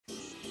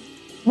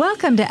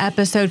Welcome to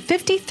episode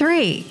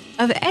 53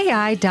 of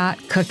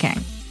AI.cooking,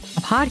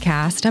 a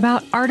podcast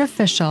about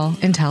artificial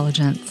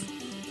intelligence.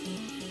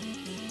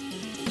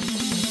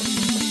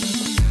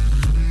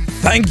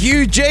 Thank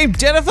you, James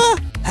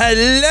Jennifer.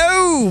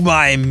 Hello,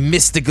 my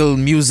mystical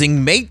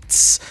musing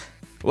mates.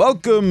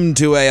 Welcome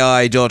to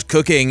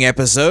AI.cooking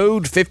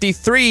episode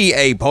 53,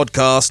 a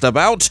podcast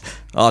about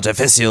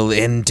artificial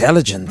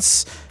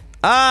intelligence.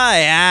 I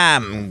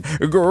am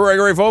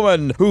Gregory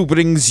Foreman, who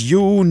brings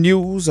you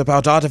news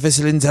about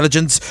artificial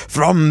intelligence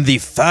from the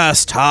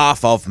first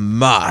half of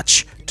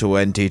March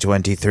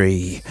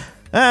 2023.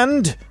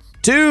 And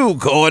two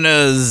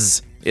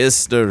corners,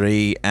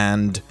 history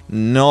and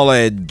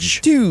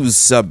knowledge. To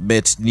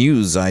submit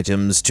news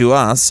items to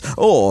us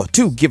or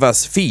to give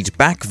us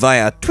feedback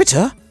via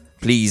Twitter,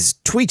 please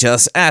tweet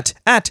us at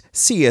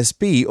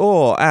CSB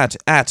or at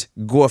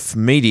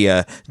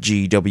GWFmedia,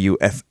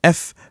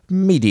 GWFF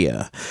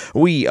Media.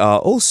 We are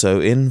also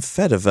in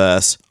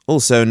Fediverse,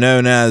 also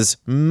known as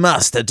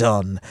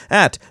Mastodon,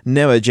 at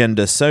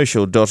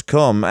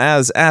noagendasocial.com,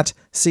 as at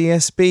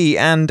CSB,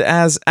 and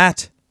as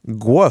at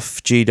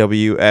GWF,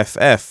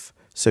 GWFF.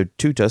 So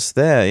toot us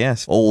there,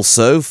 yes.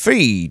 Also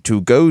free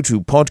to go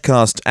to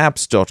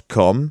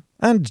podcastapps.com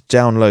and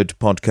download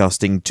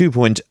Podcasting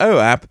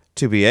 2.0 app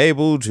to be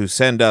able to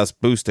send us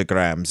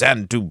boostergrams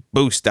and to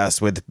boost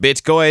us with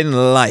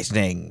Bitcoin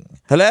Lightning.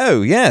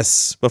 Hello,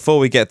 yes. Before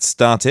we get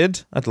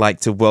started, I'd like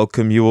to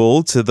welcome you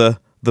all to the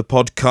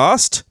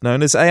podcast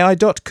known as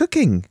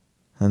AI.cooking.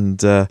 And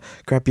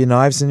grab your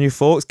knives and your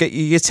forks, get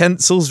your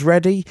utensils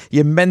ready,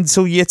 your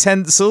mental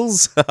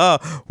utensils.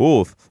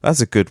 Oh,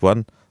 that's a good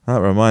one.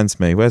 That reminds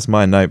me, where's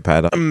my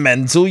notepad?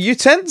 Mental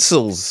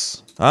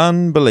utensils.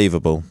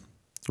 Unbelievable.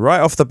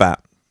 Right off the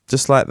bat.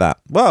 Just like that.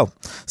 Well,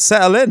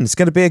 settle in. It's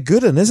going to be a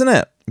good one, isn't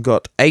it? We've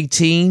got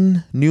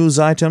 18 news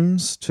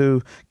items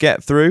to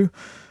get through,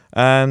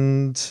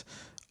 and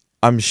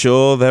I'm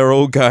sure they're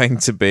all going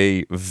to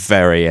be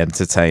very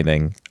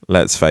entertaining.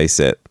 Let's face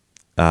it.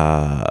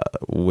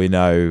 We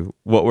know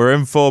what we're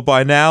in for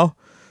by now,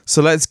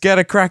 so let's get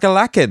a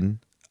crack-a-lackin'.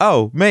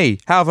 Oh, me.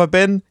 How have I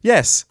been?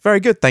 Yes, very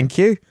good, thank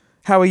you.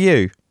 How are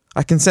you?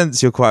 I can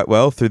sense you're quite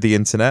well through the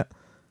internet.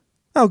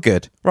 Oh,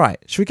 good. Right,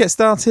 should we get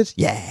started?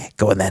 Yeah,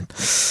 go on then.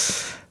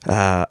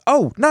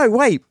 Oh, no,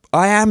 wait.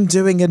 I am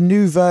doing a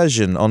new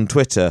version on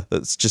Twitter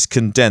that's just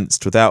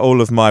condensed without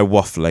all of my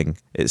waffling.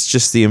 It's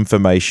just the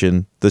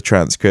information, the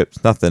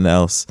transcript, nothing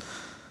else.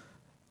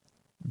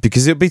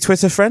 Because it'll be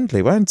Twitter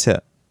friendly, won't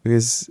it?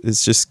 Because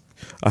it's just,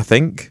 I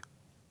don't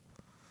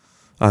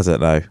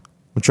know.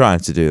 I'm trying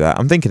to do that.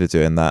 I'm thinking of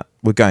doing that.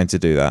 We're going to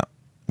do that.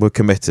 We're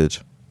committed.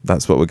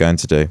 That's what we're going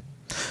to do.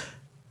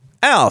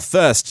 Our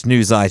first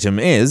news item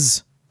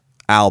is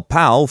our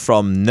pal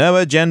from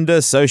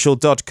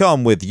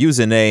noagendasocial.com with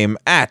username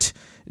at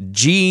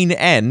Gene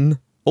N,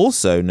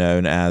 also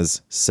known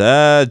as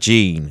Sir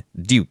Gene,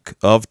 Duke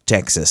of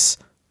Texas,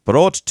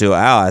 brought to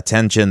our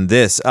attention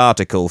this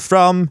article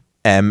from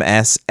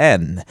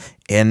MSN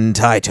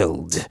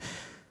entitled,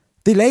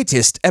 "The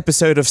latest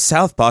episode of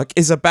South Park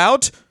is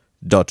about ...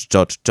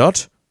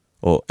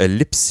 or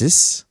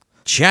ellipsis,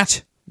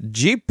 Chat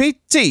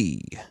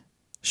GPT.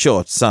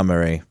 Short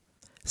summary.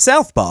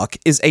 South Park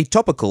is a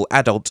topical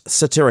adult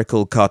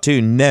satirical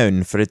cartoon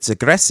known for its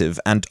aggressive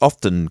and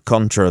often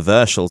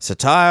controversial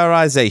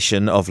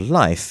satirization of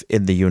life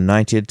in the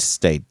United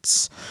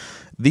States.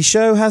 The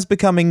show has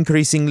become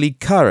increasingly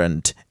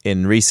current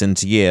in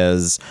recent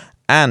years,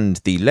 and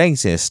the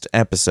latest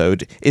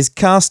episode is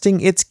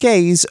casting its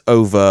gaze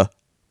over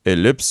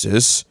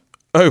ellipsis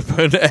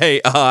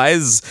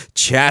OpenAI's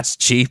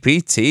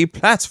ChatGPT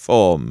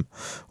platform.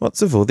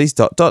 What's with all these ...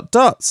 I don't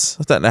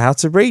know how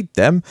to read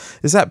them.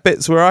 Is that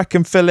bits where I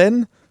can fill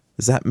in?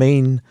 Does that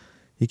mean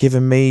you're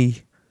giving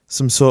me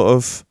some sort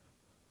of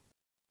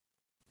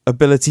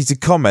ability to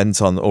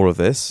comment on all of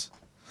this?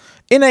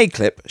 In a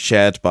clip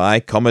shared by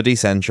Comedy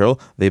Central,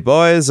 the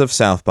boys of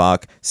South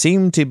Park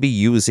seem to be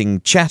using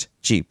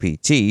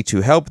ChatGPT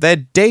to help their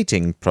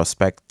dating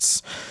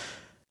prospects.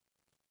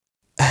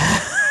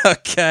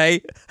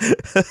 Okay,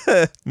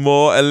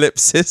 more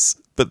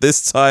ellipsis, but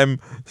this time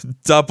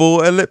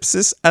double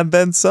ellipsis and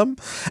then some.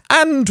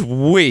 And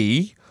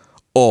we,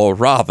 or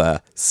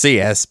rather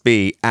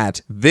CSB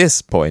at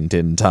this point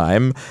in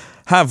time,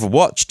 have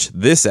watched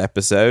this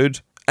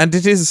episode, and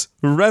it is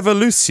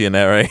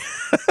revolutionary.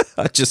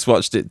 I just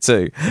watched it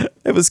too.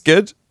 It was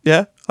good.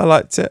 Yeah, I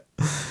liked it.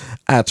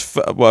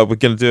 We're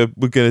gonna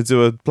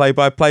do a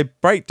play-by-play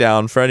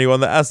breakdown for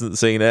anyone that hasn't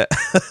seen it.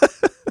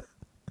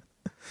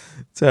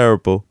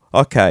 Terrible.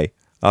 Okay,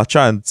 I'll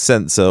try and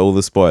censor all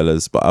the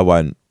spoilers, but I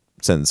won't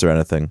censor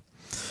anything.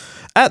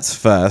 At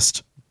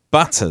first,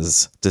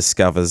 Butters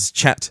discovers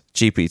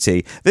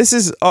ChatGPT. This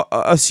is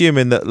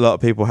assuming that a lot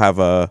of people have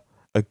a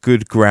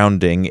good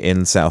grounding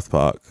in South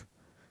Park.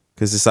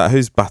 Because it's like,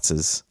 who's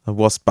Butters? And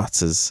what's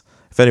Butters?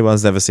 If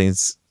anyone's never seen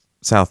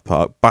South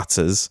Park,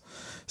 Butters,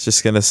 it's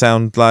just going to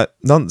sound like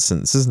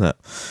nonsense, isn't it?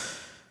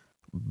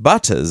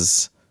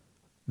 Butters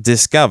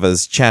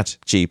discovers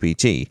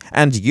ChatGPT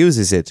and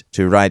uses it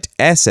to write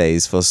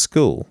essays for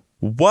school.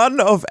 One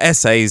of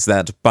essays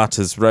that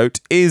Butters wrote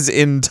is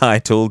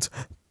entitled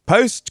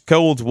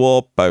Post-Cold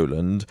War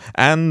Poland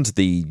and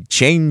the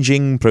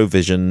Changing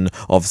Provision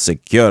of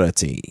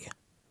Security.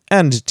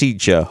 And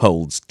teacher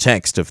holds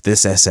text of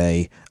this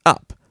essay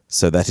up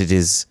so that it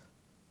is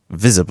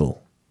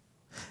visible.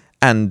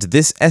 And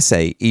this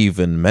essay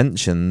even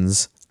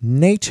mentions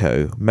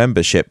NATO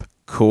membership.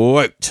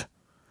 Quote,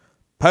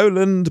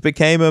 Poland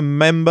became a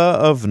member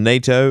of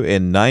NATO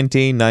in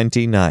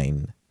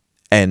 1999.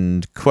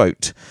 End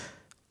quote.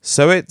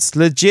 So it's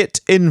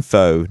legit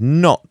info,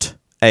 not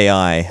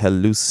AI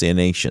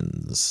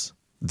hallucinations.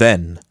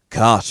 Then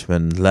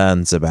Cartman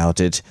learns about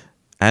it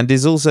and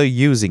is also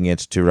using it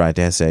to write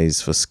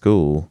essays for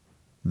school.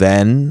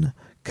 Then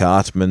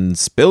Cartman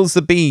spills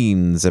the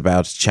beans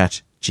about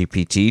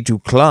ChatGPT to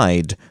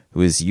Clyde, who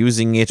is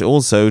using it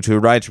also to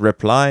write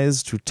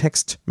replies to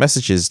text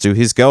messages to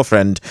his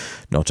girlfriend,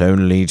 not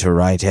only to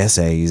write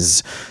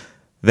essays.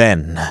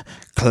 Then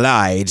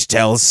Clyde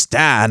tells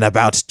Stan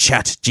about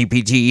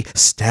ChatGPT,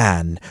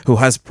 Stan, who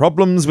has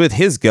problems with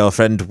his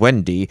girlfriend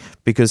Wendy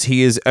because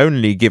he is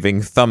only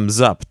giving thumbs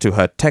up to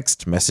her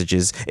text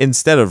messages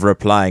instead of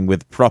replying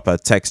with proper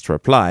text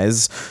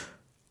replies.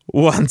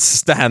 Once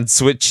Stan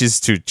switches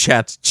to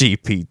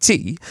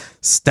ChatGPT,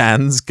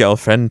 Stan's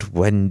girlfriend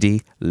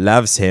Wendy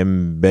loves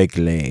him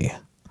bigly.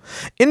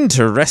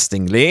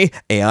 Interestingly,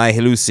 AI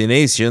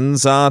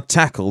hallucinations are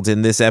tackled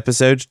in this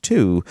episode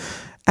too,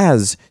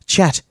 as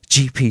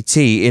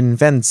ChatGPT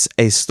invents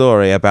a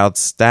story about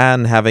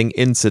Stan having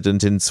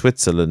incident in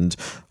Switzerland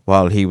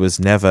while he was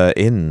never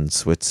in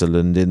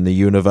Switzerland in the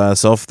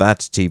universe of that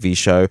TV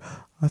show.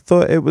 I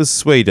thought it was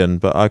Sweden,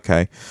 but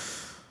okay.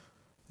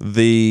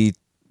 The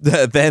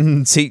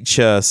then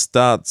teacher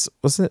starts...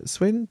 Was it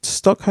Sweden?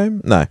 Stockholm?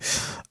 No.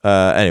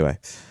 Anyway.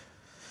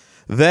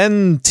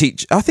 Then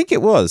teacher... I think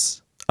it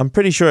was. I'm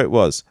pretty sure it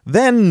was.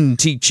 Then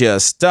teacher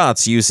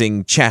starts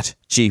using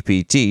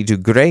ChatGPT to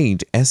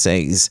grade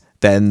essays.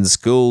 Then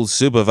school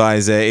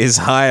supervisor is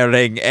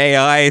hiring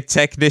AI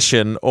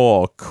technician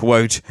or,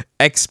 quote,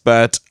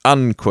 expert,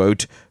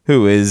 unquote,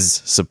 who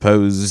is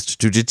supposed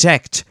to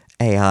detect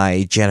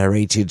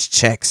AI-generated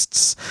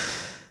texts.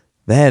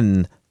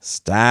 Then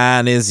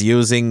Stan is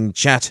using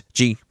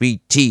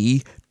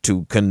ChatGPT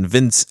to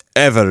convince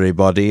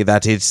everybody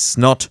that it's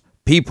not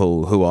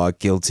people who are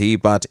guilty,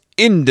 but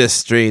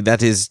industry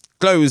that is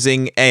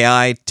closing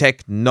AI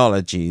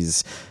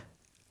technologies.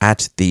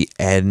 At the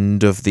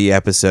end of the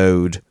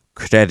episode,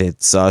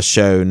 credits are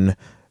shown,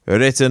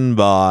 written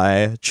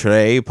by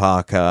Trey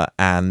Parker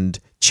and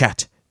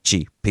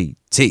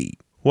ChatGPT.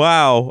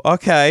 Wow,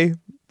 okay,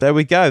 there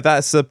we go.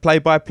 That's a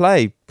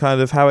play-by-play,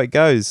 kind of how it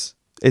goes.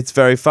 It's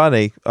very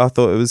funny. I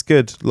thought it was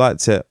good.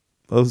 Liked it.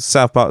 Well,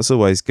 South Park's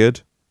always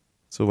good.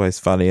 It's always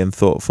funny and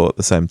thoughtful at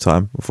the same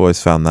time. I've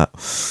always found that.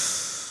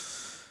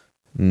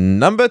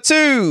 Number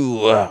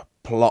 2.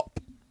 Plop.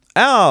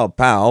 Our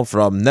pal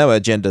from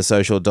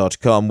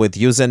noagendasocial.com with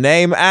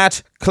username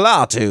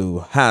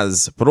 @Klaatu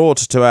has brought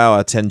to our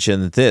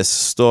attention this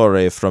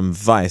story from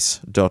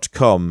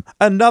vice.com.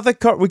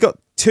 We got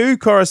 2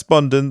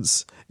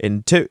 correspondents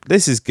in 2.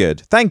 This is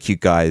good. Thank you,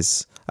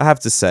 guys. I have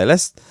to say,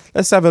 let's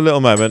have a little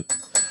moment.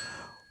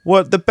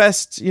 What the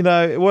best,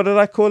 what did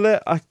I call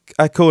it?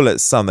 I call it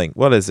something.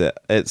 What is it?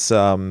 It's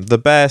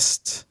the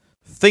best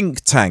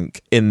think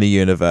tank in the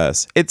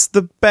universe. It's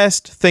the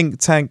best think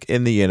tank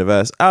in the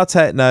universe. I'll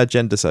take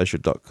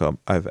noagendasocial.com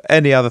over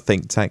any other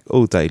think tank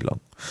all day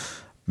long.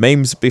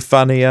 Memes be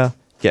funnier,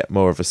 get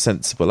more of a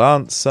sensible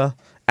answer,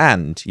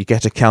 and you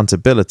get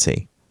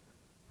accountability,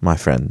 my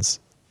friends.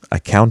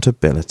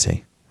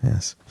 Accountability.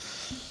 Yes.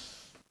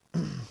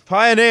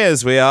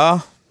 Pioneers we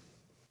are.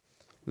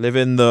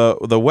 Living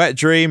the wet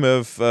dream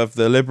of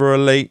the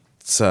liberal elite.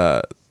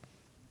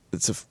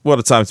 What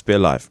a time to be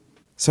alive.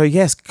 So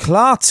yes,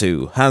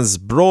 Klaatu has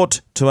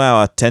brought to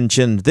our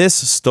attention this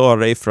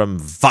story from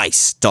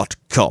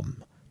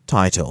vice.com.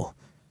 Title: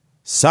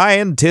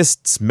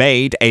 Scientists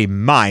made a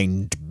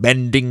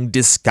mind-bending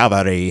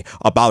discovery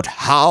about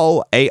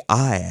how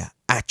AI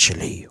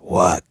actually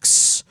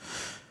works.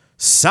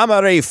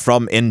 Summary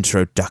from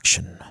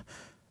introduction.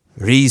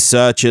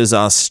 Researchers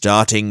are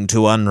starting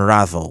to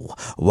unravel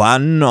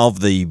one of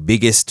the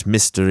biggest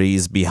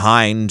mysteries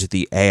behind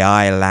the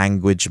AI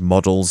language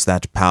models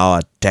that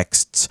power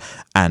texts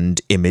and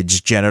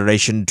image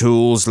generation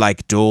tools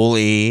like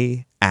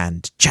DALL-E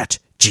and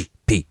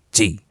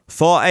ChatGPT.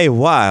 For a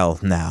while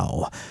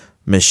now,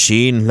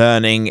 machine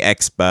learning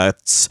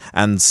experts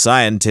and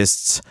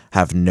scientists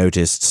have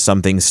noticed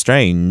something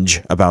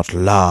strange about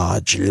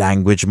large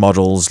language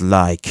models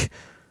like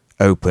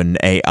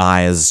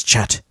OpenAI's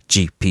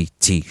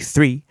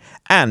ChatGPT-3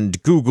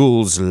 and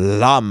Google's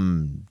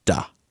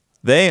Lambda.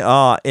 They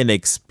are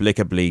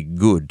inexplicably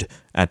good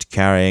at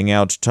carrying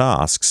out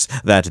tasks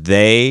that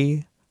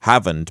they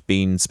haven't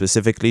been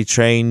specifically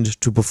trained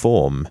to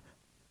perform.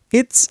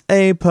 It's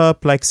a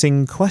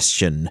perplexing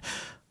question,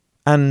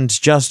 and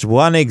just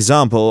one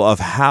example of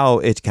how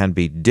it can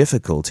be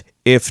difficult,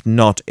 if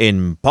not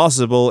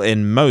impossible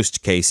in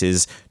most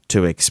cases,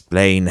 to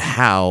explain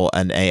how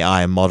an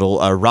AI model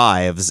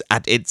arrives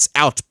at its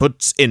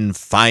outputs in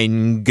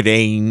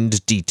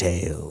fine-grained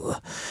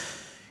detail.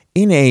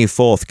 In a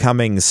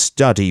forthcoming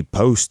study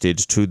posted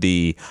to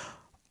the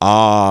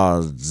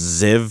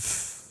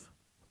ARXIV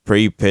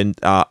preprint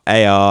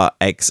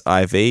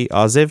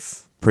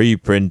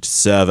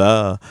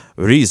server,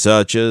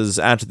 researchers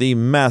at the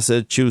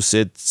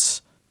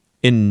Massachusetts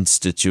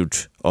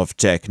Institute of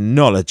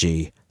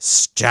Technology,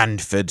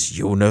 Stanford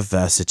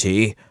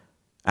University,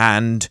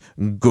 and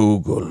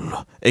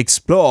Google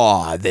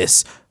explore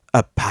this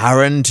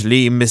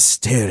apparently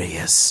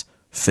mysterious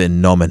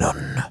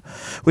phenomenon,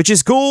 which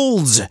is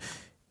called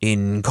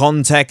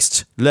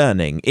in-context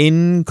learning.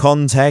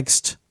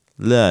 In-context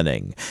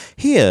learning.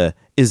 Here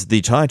is the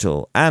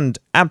title and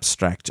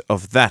abstract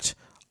of that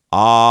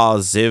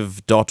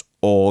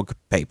arxiv.org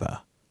paper.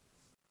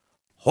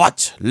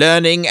 What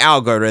learning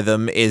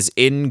algorithm is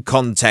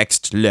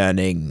in-context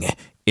learning?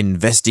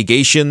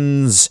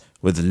 Investigations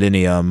with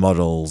linear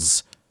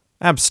models.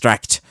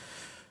 Abstract.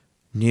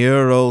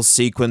 Neural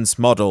sequence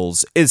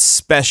models,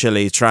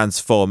 especially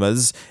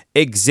transformers,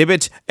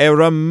 exhibit a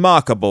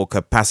remarkable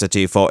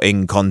capacity for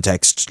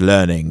in-context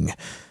learning.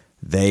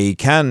 They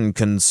can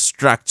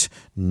construct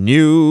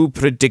new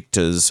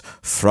predictors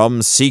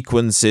from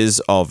sequences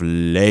of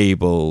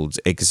labeled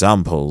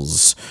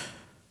examples,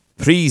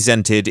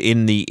 presented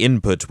in the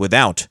input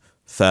without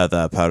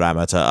further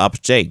parameter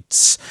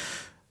updates.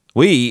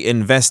 We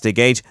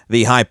investigate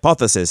the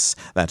hypothesis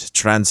that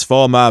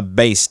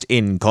transformer-based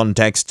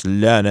in-context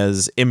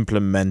learners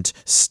implement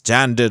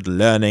standard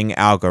learning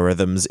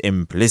algorithms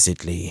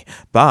implicitly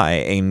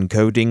by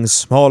encoding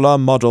smaller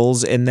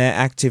models in their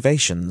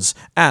activations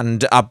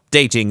and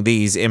updating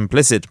these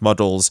implicit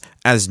models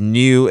as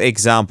new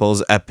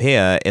examples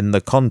appear in the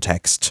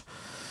context.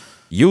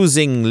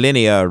 Using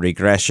linear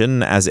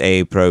regression as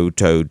a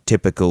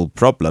prototypical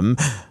problem,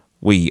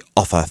 we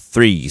offer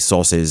 3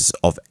 sources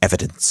of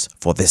evidence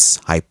for this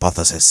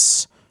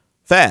hypothesis.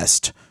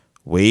 First,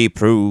 we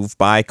prove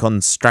by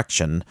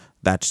construction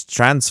that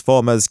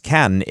transformers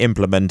can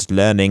implement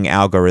learning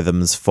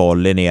algorithms for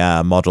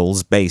linear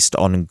models based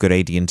on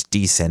gradient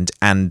descent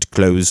and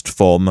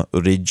closed-form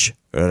ridge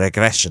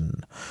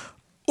regression.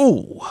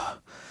 Ooh,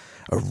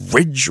 a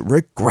ridge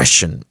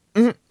regression.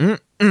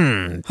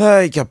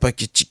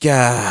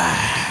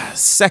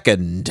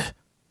 Second,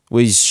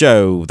 we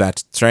show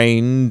that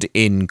trained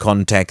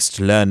in-context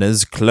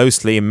learners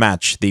closely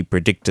match the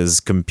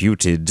predictors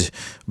computed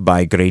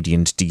by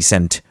gradient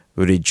descent,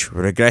 ridge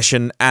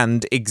regression,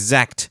 and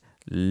exact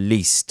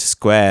least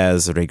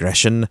squares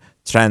regression,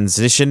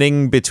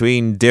 transitioning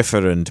between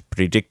different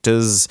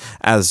predictors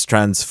as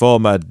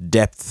transformer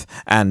depth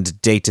and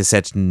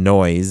dataset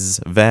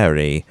noise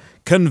vary,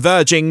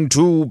 converging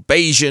to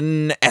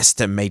Bayesian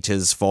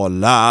estimators for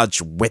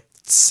large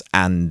widths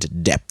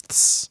and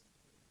depths.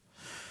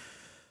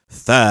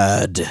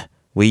 Third,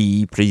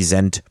 we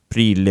present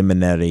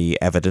preliminary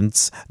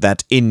evidence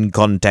that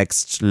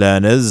in-context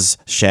learners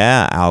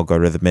share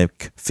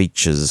algorithmic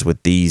features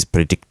with these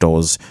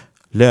predictors.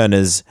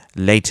 Learners'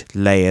 late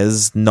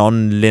layers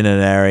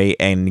non-linearly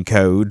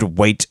encode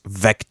weight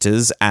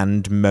vectors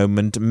and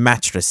moment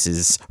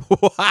matrices.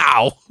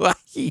 Wow!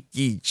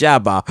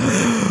 Jabba!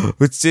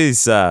 Which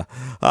is,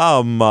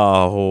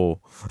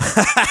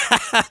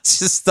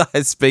 just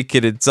started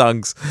speaking in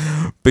tongues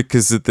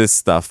because of this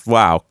stuff.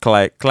 Wow,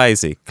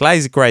 crazy.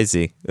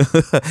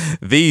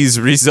 These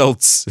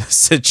results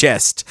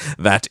suggest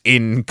that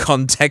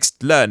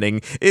in-context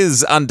learning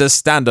is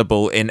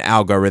understandable in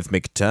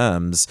algorithmic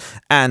terms,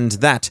 and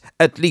that,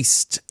 at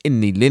least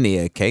in the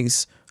linear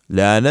case,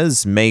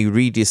 learners may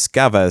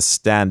rediscover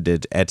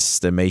standard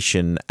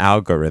estimation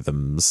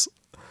algorithms.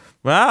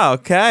 Wow,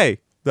 okay.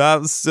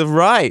 That's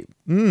right.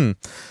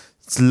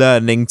 It's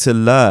learning to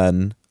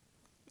learn,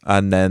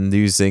 and then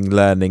using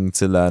learning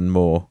to learn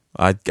more.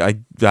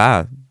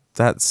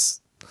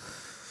 That's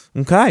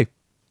okay.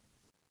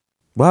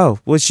 Well,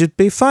 we should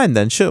be fine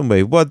then, shouldn't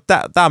we? Well,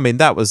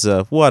 that was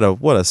what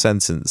a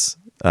sentence.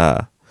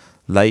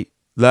 Late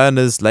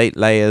learners, late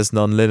layers,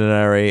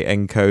 non-linearly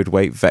encode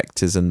weight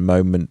vectors and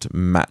moment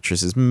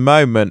matrices.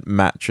 Moment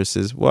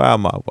matrices. Wow,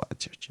 my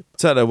word.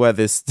 Don't know where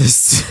this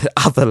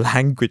other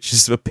language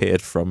has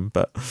appeared from,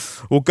 but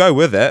we'll go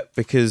with it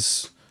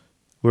because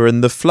we're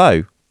in the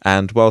flow,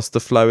 and whilst the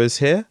flow is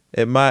here,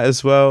 it might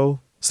as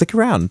well stick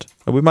around,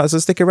 and we might as well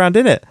stick around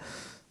in it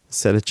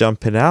instead of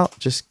jumping out.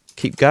 Just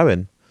keep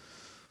going.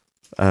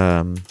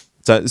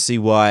 Don't see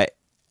why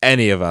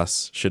any of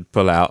us should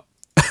pull out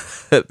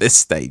at this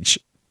stage.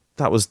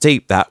 That was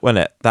deep, that, wasn't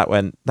it? That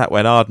went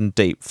hard and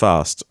deep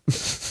fast.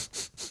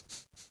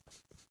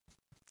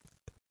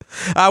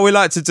 We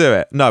like to do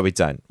it. No, we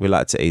don't. We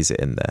like to ease it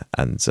in there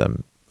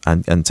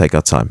and take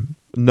our time.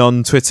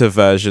 Non-Twitter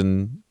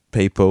version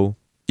people,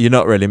 you're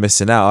not really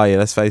missing out, are you?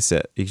 Let's face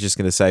it. You're just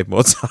going to save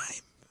more time.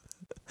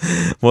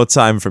 More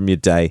time from your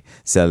day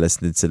instead of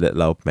listening to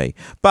little old me.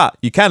 But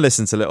you can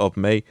listen to little old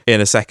me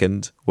in a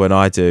second when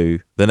I do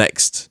the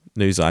next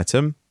news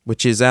item,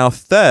 which is our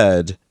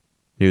third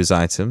news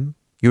item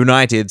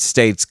United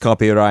States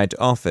Copyright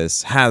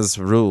Office has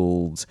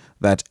ruled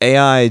that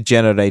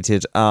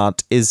AI-generated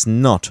art is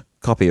not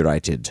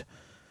copyrighted.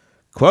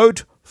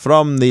 Quote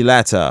from the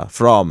letter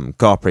from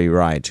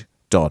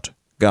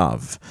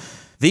copyright.gov.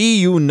 The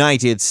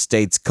United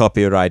States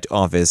Copyright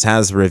Office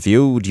has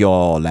reviewed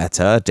your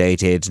letter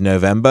dated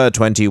November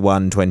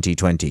 21,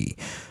 2020.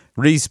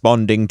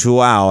 Responding to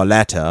our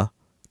letter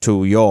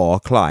to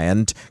your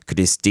client,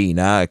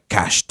 Kristina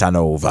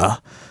Kashtanova,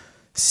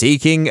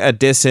 seeking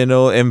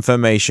additional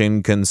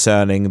information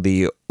concerning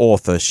the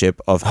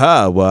authorship of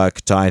her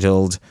work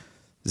titled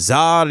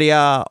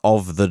Zarya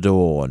of the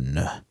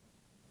Dawn.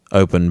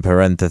 Open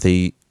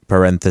parentheses,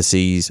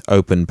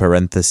 open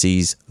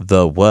parentheses,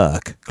 the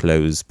work,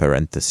 close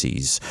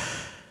parentheses.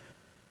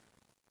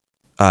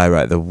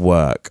 Right, the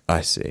work,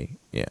 I see.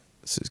 Yeah,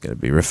 so it's going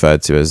to be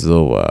referred to as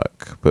the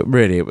work. But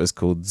really it was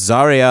called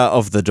Zarya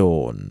of the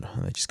Dawn.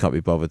 I just can't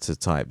be bothered to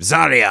type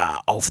Zarya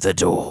of the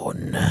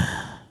Dawn.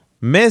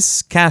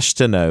 Miss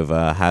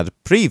Kashtanova had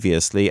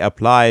previously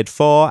applied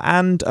for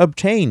and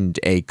obtained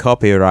a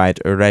copyright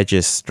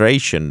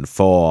registration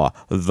for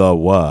the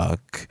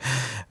work.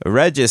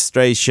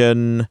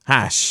 Registration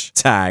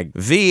hashtag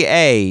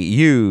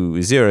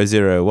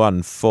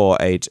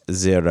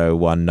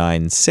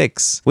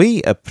VAU0014801996.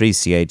 We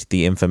appreciate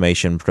the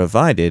information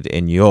provided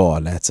in your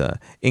letter,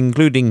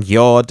 including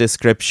your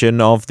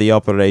description of the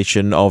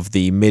operation of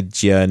the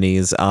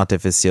Midjourney's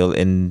artificial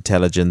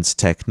intelligence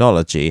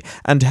technology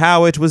and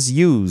how it was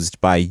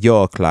used by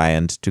your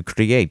client to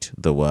create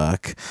the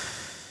work.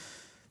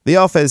 The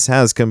office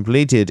has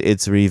completed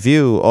its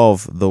review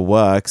of the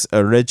work's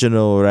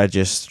original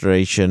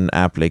registration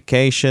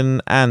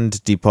application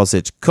and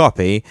deposit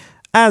copy,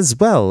 as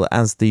well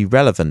as the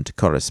relevant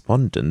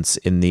correspondence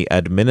in the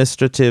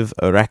administrative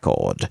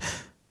record.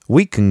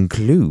 We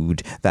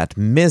conclude that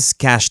Ms.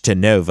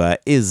 Kashtanova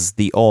is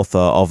the author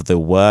of the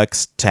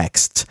work's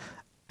text,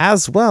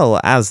 as well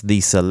as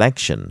the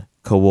selection,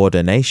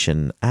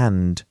 coordination,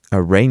 and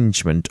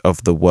arrangement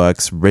of the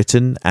work's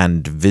written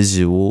and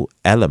visual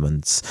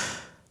elements.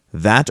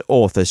 That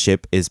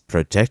authorship is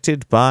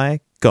protected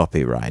by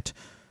copyright.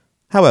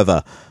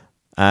 However,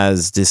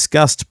 as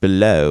discussed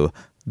below,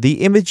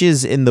 the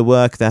images in the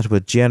work that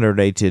were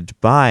generated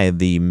by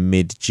the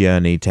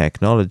Midjourney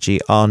technology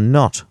are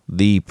not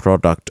the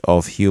product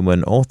of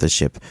human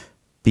authorship,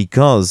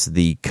 because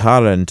the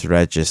current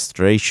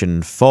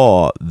registration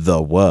for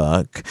the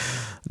work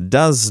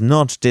does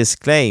not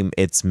disclaim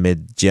its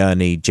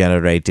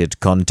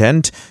Midjourney-generated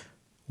content.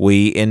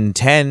 We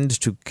intend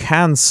to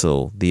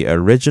cancel the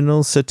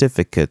original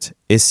certificate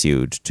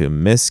issued to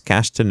Miss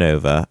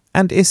Kashtanova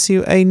and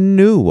issue a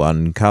new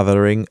one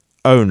covering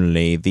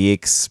only the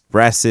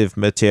expressive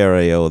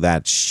material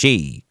that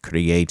she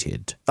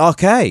created.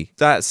 Okay,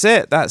 that's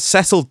it. That's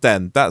settled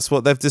then. That's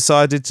what they've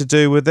decided to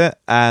do with it,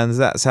 and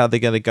that's how they're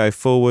going to go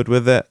forward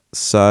with it.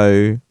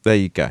 So, there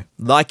you go.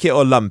 Like it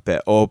or lump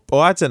it, or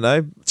I don't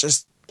know,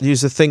 just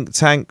use a think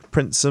tank,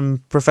 print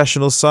some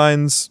professional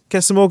signs,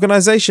 get some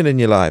organisation in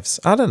your lives.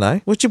 I don't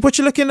know. What you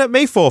looking at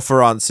me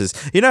for answers?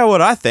 You know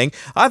what I think?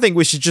 I think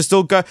we should just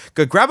all go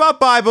grab our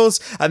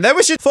Bibles, and then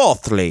we should...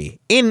 Fourthly,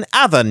 in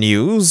other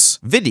news,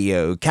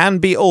 video can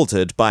be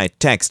altered by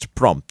text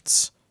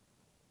prompts.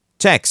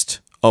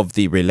 Text of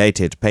the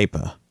related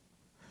paper.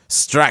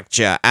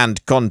 Structure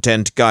and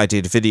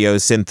content-guided video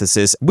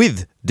synthesis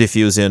with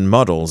diffusion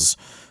models.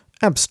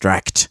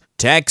 Abstract.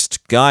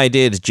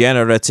 Text-guided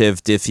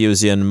generative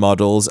diffusion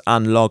models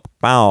unlock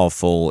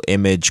powerful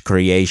image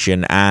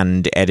creation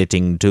and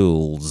editing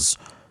tools.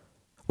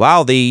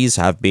 While these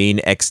have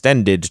been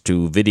extended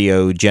to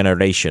video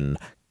generation,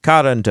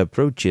 current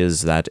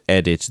approaches that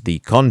edit the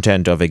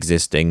content of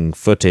existing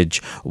footage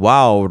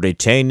while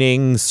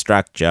retaining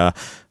structure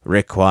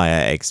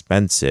require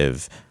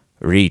expensive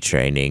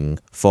retraining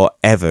for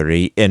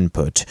every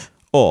input,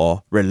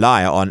 or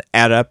rely on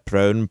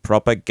error-prone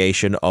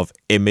propagation of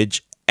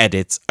image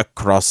edits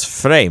across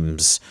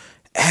frames.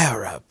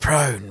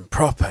 Error-prone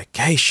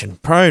propagation.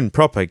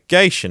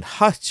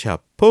 Hacha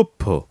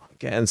poo-poo. We're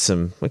getting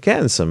some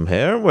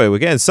here, aren't we? We're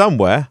getting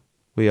somewhere.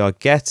 We are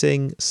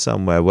getting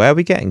somewhere. Where are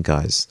we getting,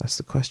 guys? That's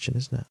the question,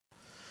 isn't it?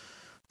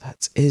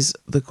 That is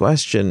the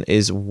question,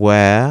 is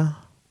where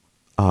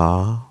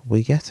are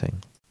we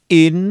getting?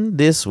 In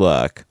this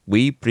work,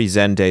 we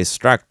present a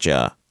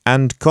structure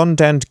and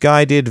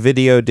content-guided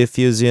video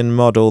diffusion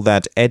model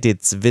that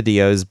edits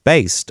videos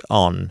based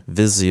on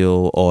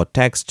visual or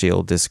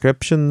textual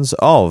descriptions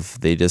of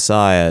the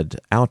desired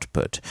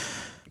output.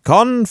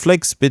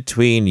 Conflicts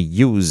between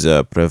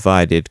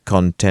user-provided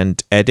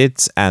content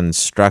edits and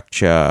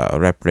structure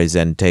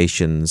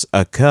representations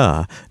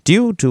occur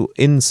due to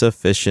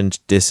insufficient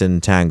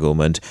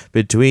disentanglement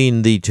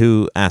between the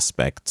two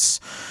aspects.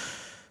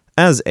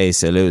 As a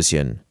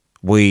solution,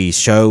 we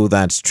show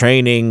that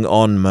training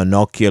on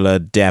monocular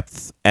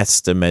depth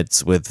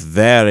estimates with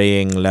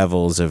varying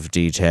levels of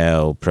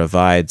detail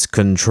provides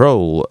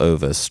control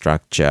over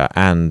structure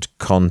and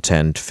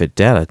content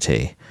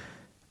fidelity.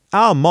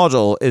 Our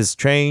model is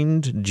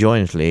trained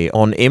jointly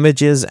on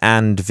images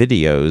and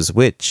videos,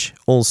 which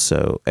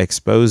also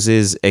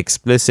exposes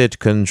explicit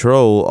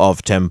control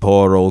of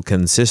temporal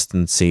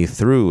consistency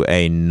through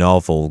a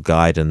novel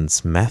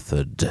guidance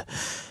method.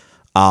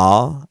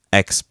 Our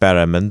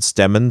experiments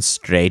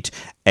demonstrate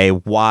a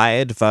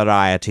wide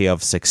variety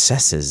of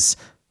successes,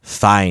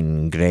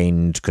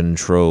 fine-grained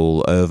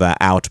control over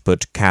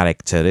output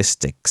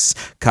characteristics,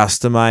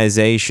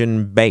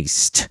 customization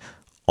based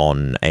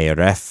on a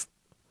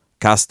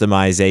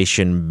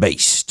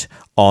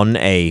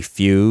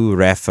few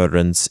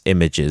reference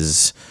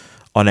images,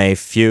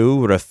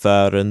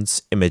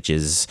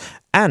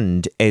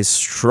 and a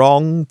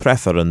strong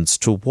preference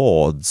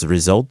towards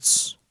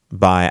results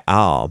by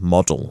our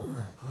model.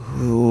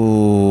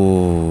 Alrighty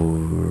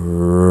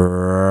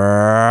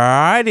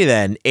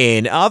then.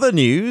 In other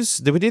news,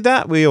 did we do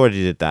that? We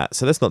already did that,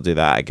 so let's not do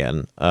that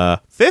again.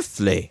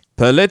 Fifthly,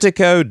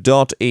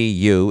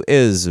 Politico.eu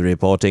is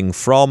reporting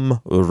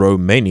from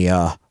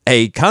Romania,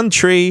 a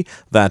country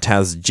that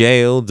has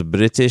jailed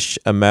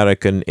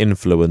British-American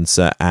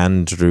influencer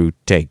Andrew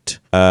Tate.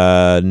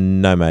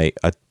 No, mate,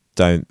 I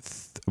don't...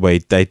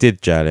 Wait, they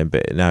did jail him,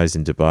 but now he's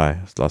in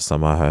Dubai, last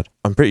time I heard.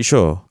 I'm pretty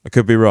sure. I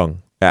could be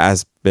wrong. It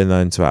has been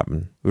known to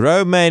happen.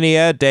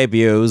 Romania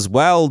debuts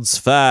world's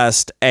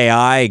first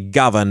AI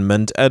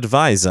government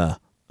advisor.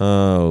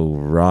 Oh,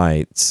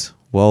 right.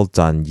 Well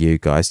done, you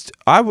guys.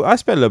 I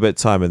spent a little bit of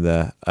time in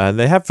there, and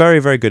they have very,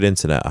 very good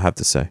internet, I have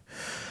to say.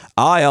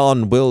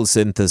 ION will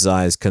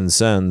synthesize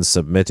concerns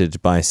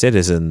submitted by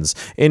citizens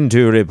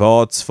into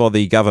reports for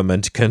the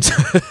government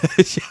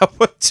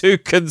to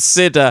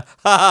consider.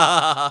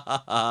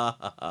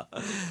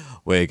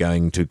 We're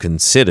going to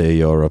consider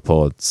your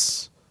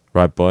reports.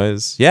 Right,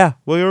 boys? Yeah,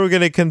 we're all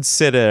going to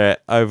consider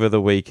it over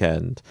the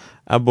weekend.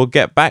 And we'll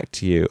get back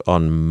to you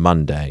on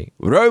Monday.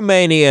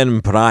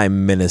 Romanian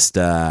Prime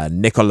Minister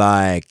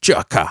Nicolae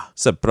Ciucă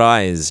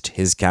surprised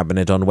his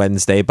cabinet on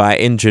Wednesday by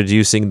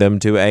introducing them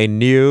to a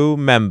new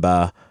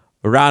member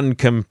run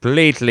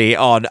completely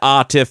on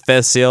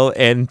artificial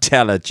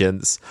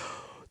intelligence.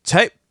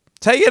 Take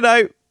a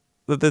note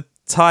of the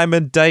time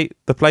and date,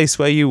 the place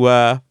where you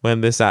were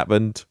when this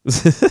happened.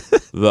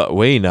 That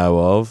we know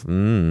of,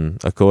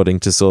 according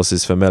to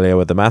sources familiar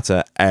with the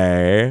matter.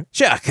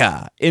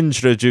 Ciucă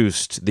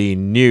introduced the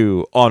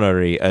new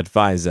honorary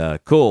advisor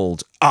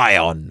called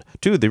Ion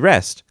to the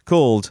rest,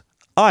 called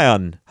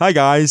Ion. Hi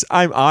guys,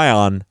 I'm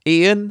Ion.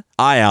 Ian?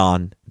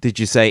 Ion. Did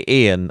you say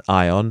Ian,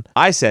 Ion?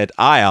 I said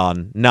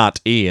Ion, not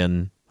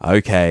Ian.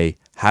 Okay.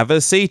 Have a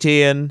seat,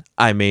 Ian.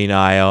 I mean,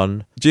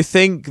 Ion. Do you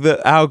think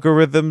that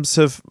algorithms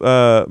have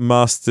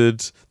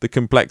mastered the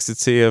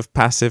complexity of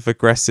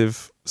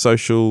passive-aggressive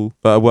social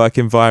work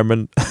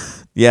environment?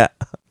 Yeah.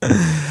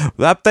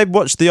 They've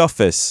watched The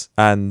Office,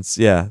 and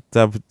yeah,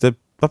 they're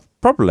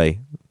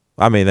probably.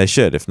 I mean, they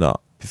should, if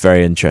not. Be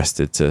very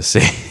interested to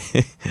see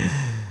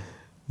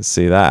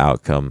that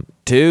outcome.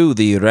 To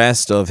the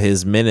rest of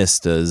his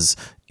ministers,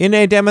 in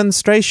a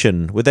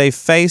demonstration with a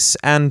face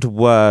and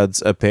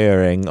words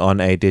appearing on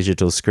a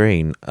digital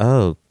screen.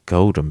 Oh,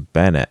 Golden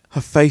Bennett.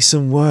 A face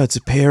and words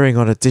appearing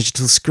on a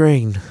digital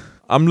screen.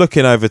 I'm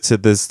looking over to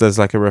there's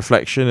like a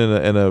reflection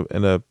in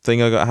a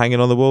thing I got hanging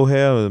on the wall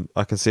here, and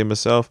I can see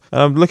myself. And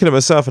I'm looking at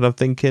myself and I'm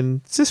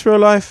thinking, is this real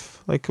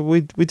life? Like,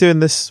 we doing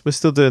this? We're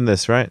still doing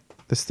this, right?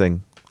 This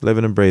thing,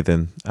 living and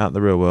breathing out in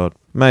the real world.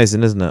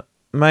 Amazing, isn't it?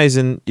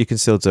 Amazing, you can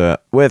still do it.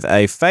 With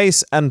a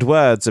face and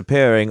words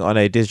appearing on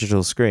a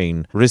digital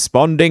screen,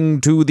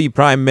 responding to the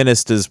Prime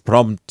Minister's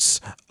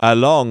prompts,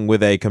 along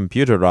with a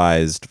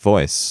computerized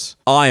voice.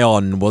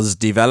 Ion was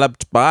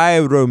developed by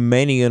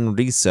Romanian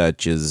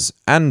researchers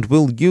and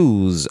will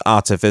use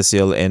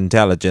artificial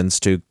intelligence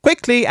to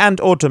quickly and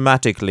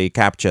automatically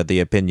capture the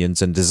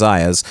opinions and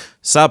desires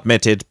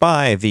submitted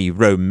by the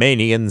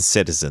Romanian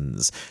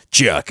citizens,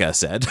 Ciucă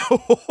said.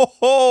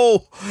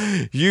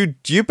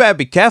 You better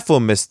be careful,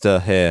 mister,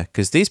 here,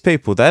 because these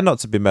people, they're not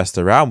to be messed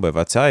around with,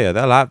 I tell you.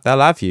 They'll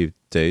have you,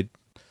 dude.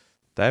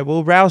 They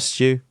will roust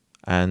you,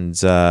 and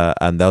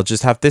they'll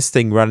just have this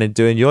thing running,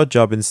 doing your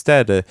job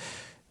instead.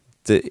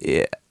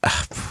 What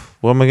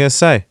am I going to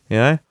say, you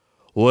know?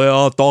 We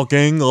are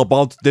talking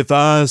about the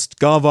first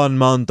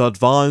government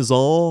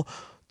advisor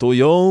to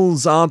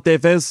use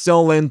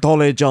artificial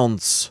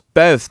intelligence,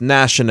 both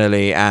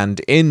nationally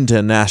and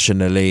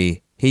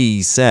internationally,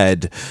 he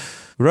said.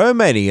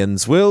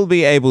 Romanians will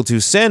be able to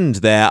send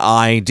their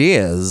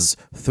ideas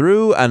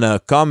through an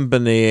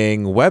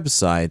accompanying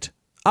website,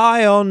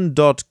 ion.gov.ro,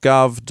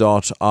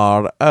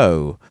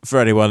 for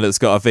anyone that's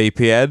got a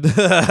VPN,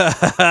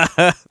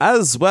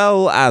 as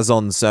well as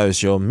on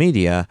social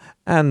media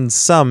and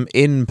some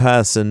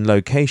in-person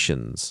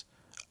locations.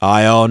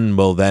 Ion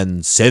will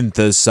then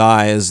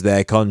synthesize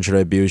their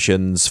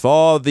contributions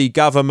for the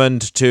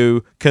government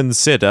to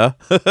consider,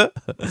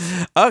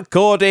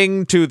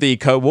 according to the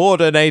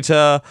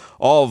coordinator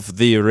of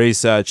the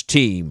research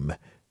team.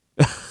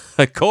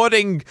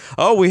 According to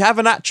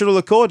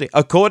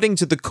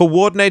the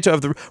coordinator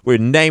of the... We're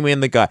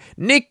naming the guy.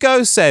 Nico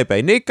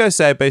Sebe. Nico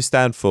Sebe,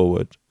 stand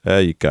forward.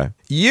 There you go.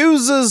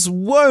 Users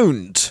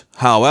won't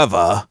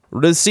however,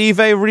 receive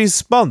a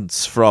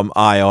response from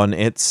Ion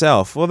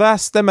itself. Well,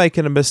 they're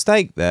making a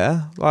mistake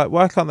there. Like,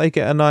 why can't they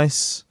get a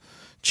nice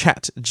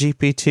chat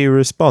GPT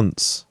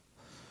response?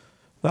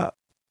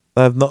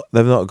 They've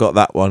not got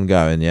that one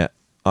going yet.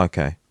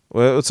 Okay.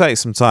 Well, it'll take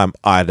some time,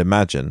 I'd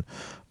imagine.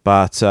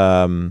 But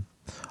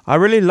I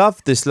really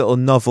love this little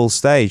novel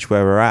stage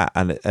where we're at,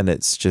 and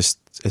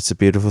it's a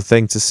beautiful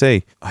thing to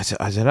see. I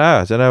don't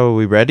know. Are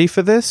we ready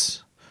for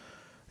this?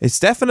 It's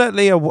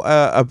definitely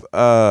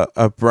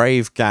a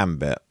brave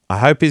gambit. I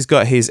hope he's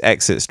got his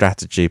exit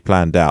strategy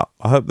planned out.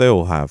 I hope they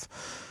all have.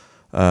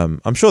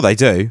 I'm sure they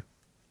do.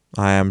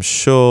 I am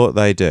sure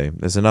they do.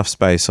 There's enough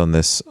space on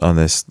this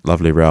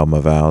lovely realm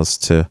of ours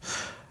to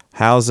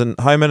house and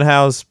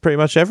house pretty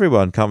much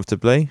everyone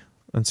comfortably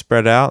and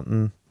spread out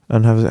and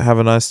have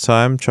a nice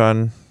time. I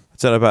don't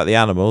know about the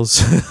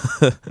animals.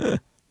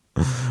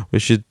 We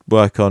should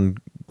work on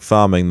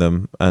farming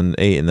them and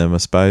eating them, I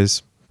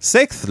suppose.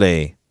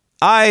 Sixthly,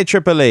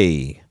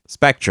 IEEE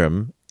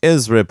Spectrum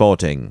is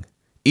reporting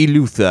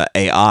Eleuther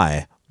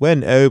AI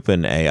when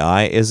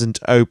OpenAI isn't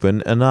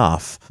open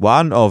enough.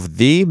 One of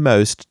the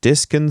most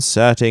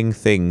disconcerting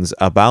things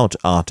about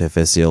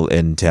artificial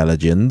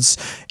intelligence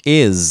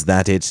is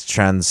that it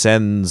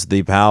transcends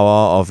the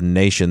power of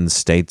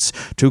nation-states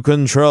to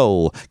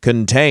control,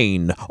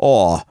 contain,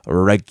 or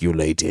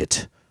regulate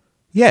it.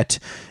 Yet,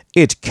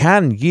 it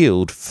can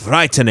yield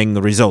frightening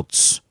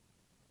results,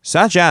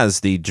 such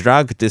as the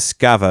drug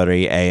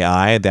discovery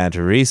AI that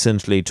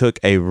recently took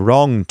a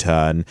wrong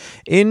turn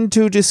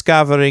into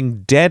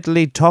discovering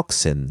deadly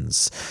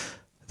toxins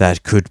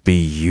that could be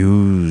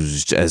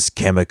used as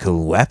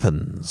chemical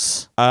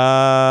weapons.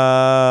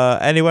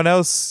 Anyone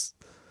else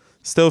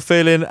still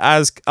feeling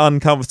as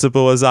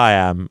uncomfortable as I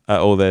am at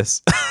all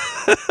this?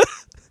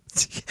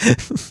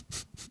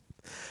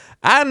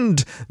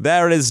 And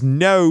there is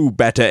no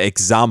better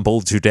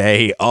example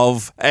today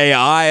of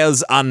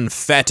AI's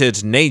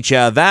unfettered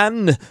nature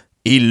than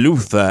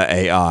Eleuther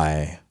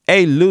AI,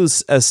 a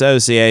loose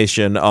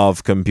association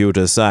of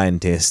computer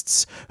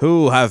scientists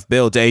who have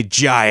built a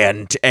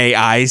giant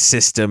AI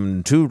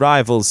system to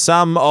rival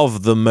some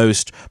of the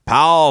most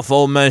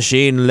powerful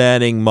machine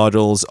learning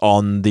models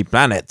on the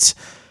planet.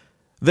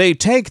 They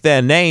take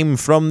their name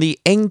from the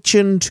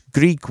ancient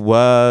Greek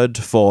word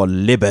for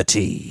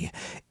liberty,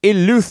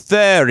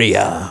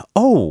 Eleutheria.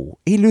 Oh,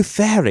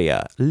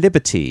 Eleutheria,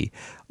 liberty.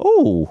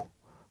 Oh,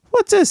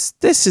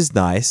 this is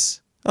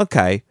nice.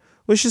 Okay,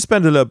 we should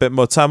spend a little bit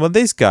more time on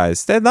these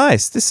guys. They're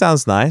nice. This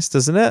sounds nice,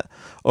 doesn't it?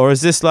 Or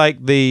is this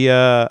like the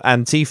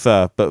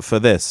Antifa, but for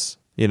this?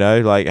 You know,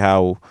 like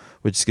how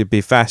we're just going to be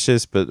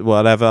fascist, but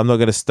whatever. I'm not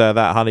going to stir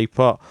that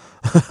honeypot.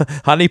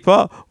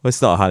 Honeypot? Well,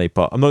 it's not a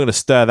honeypot. I'm not going to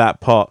stir that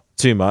pot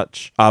too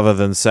much, other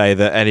than say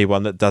that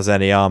anyone that does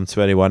any harm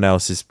to anyone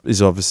else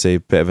is obviously a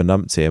bit of a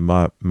numpty in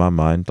my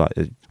mind. Like,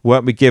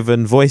 weren't we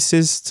given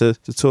voices to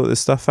talk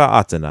this stuff out?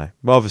 I don't know.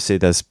 Well, obviously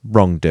there's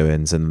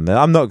wrongdoings, and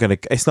I'm not going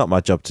to, it's not my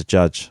job to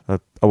judge. I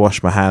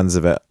wash my hands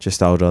of it.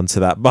 Just hold on to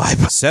that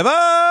Bible. 7!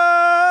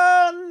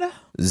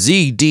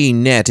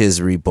 ZDNet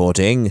is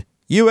reporting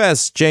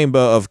U.S. Chamber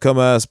of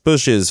Commerce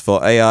pushes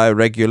for AI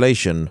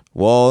regulation,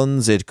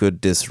 warns it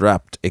could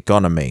disrupt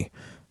economy.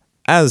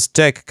 As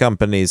tech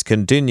companies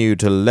continue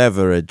to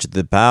leverage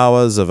the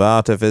powers of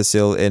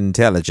artificial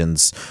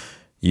intelligence,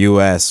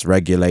 U.S.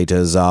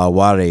 regulators are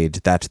worried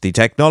that the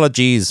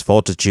technology's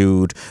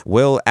fortitude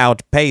will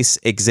outpace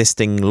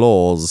existing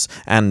laws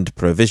and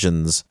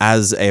provisions.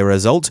 As a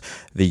result,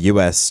 the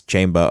U.S.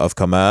 Chamber of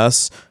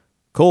Commerce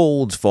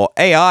called for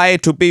AI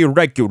to be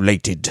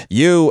regulated.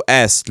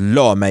 U.S.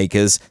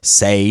 lawmakers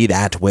say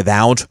that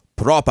without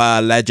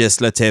proper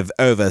legislative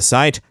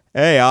oversight,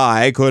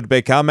 AI could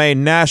become a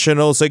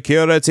national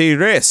security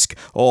risk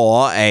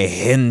or a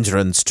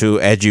hindrance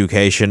to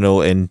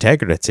educational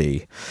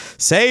integrity.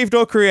 Saved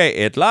or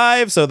created?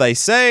 Lives, are they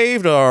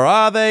saved or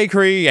are they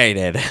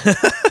created?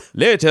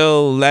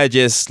 Little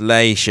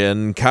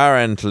legislation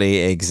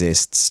currently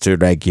exists to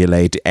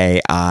regulate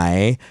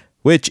AI,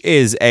 which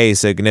is a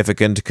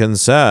significant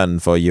concern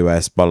for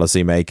US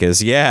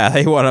policymakers. Yeah,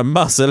 they want to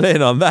muscle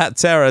in on that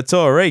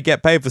territory,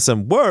 get paid for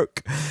some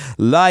work.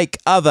 Like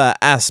other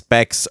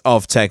aspects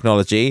of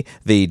technology,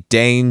 the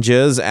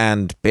dangers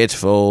and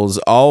pitfalls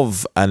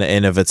of an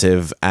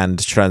innovative and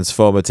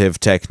transformative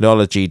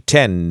technology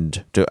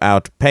tend to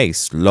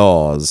outpace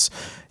laws.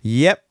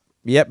 Yep.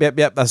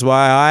 That's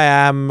why I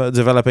am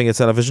developing a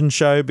television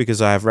show,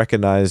 because I have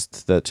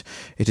recognized that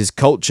it is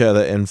culture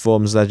that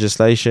informs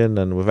legislation,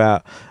 and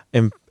without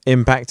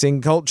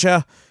impacting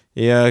culture,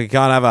 you can't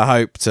have a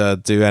hope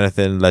to do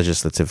anything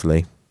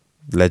legislatively,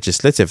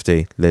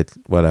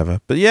 whatever.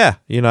 But yeah,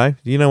 you know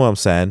what I'm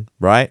saying,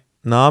 right?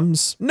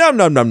 Noms?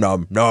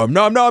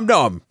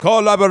 Nom.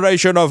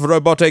 Collaboration of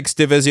Robotics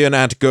Division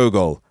at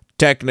Google,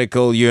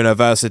 Technical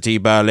University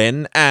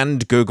Berlin,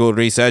 and Google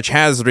Research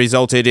has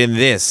resulted in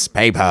this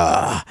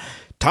paper.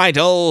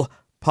 Title: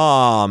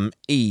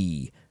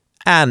 Palm-E,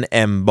 an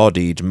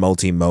embodied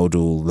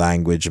multimodal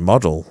language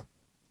model.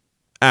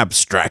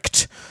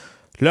 Abstract: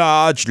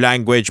 large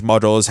language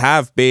models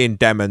have been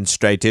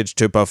demonstrated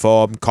to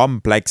perform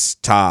complex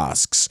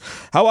tasks.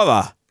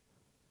 However,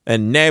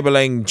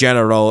 enabling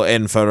general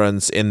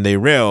inference in the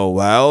real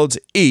world,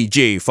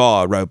 e.g.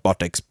 for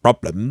robotics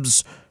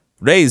problems,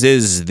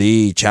 raises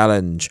the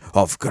challenge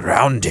of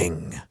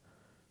grounding.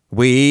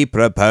 We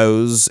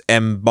propose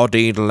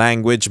embodied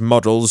language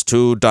models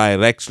to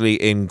directly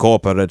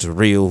incorporate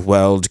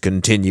real-world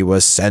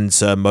continuous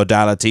sensor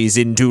modalities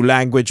into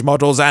language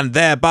models and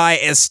thereby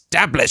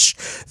establish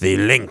the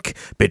link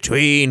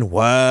between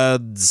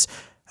words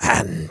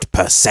and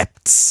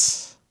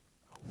percepts.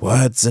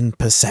 Words and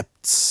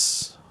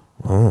percepts.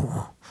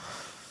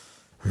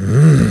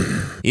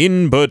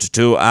 Input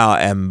to our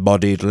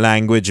embodied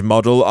language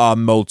model are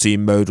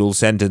multimodal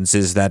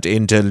sentences that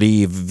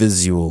interleave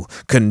visual,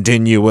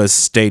 continuous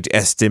state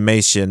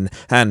estimation,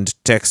 and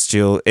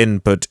textual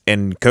input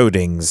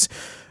encodings.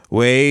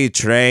 We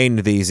train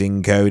these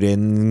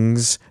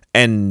encodings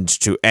end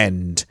to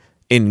end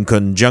in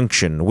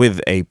conjunction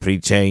with a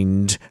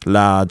pre-trained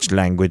large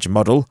language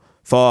model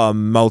for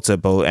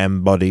multiple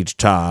embodied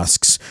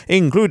tasks,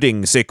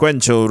 including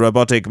sequential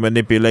robotic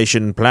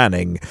manipulation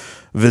planning,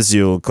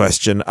 visual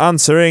question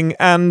answering,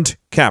 and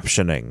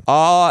captioning.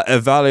 Our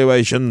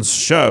evaluations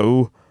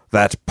show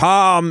that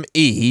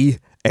Palm-E,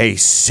 a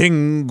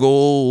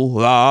single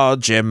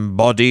large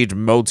embodied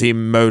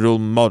multimodal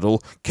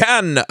model,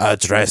 can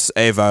address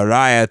a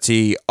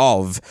variety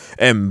of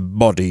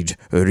embodied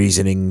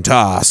reasoning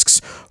tasks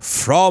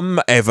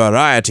from a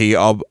variety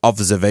of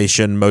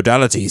observation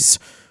modalities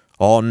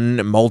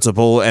on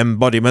multiple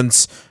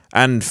embodiments,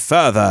 and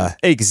further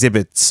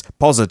exhibits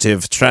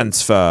positive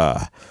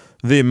transfer.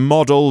 The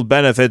model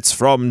benefits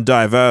from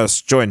diverse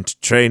joint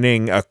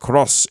training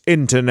across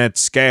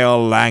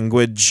internet-scale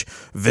language,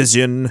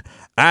 vision,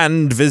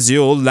 and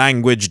visual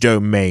language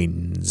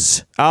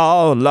domains.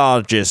 Our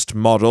largest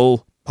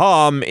model,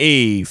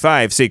 Palm-E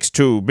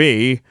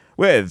 562B,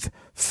 with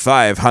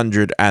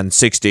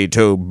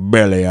 562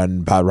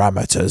 billion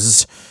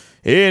parameters,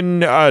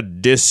 in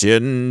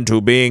addition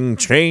to being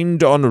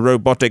trained on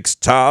robotics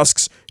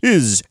tasks,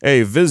 is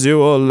a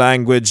visual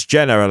language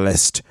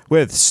generalist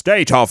with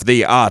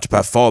state-of-the-art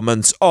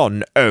performance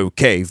on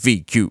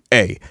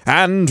OKVQA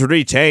and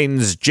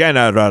retains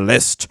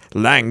generalist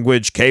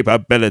language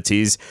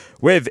capabilities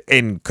with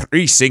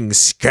increasing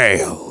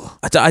scale.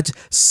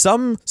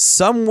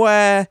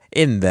 Somewhere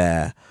in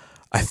there,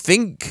 I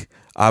think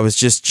I was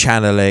just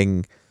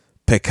channeling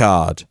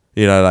Picard,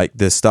 like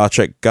the Star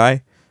Trek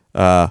guy.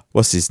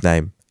 What's his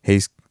name?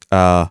 He's,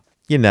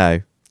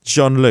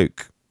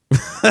 Jean-Luc.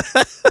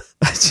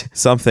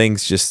 Some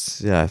things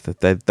just,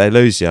 they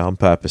lose you on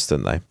purpose,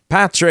 don't they?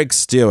 Patrick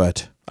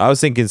Stewart. I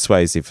was thinking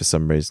Swayze for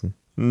some reason.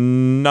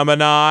 Number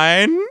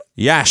 9.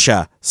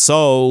 Yasha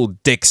Soul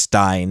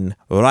Dickstein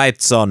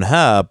writes on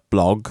her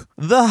blog,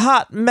 "The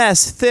hot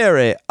mess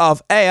theory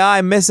of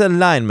AI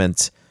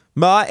misalignment.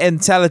 More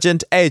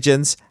intelligent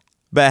agents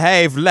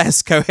behave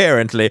less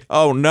coherently."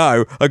 Oh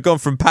no, I've gone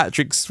from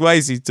Patrick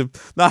Swayze to...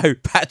 No,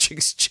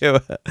 Patrick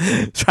Stewart.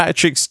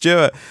 Patrick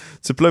Stewart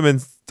to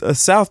blooming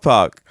South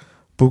Park.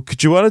 But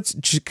could you want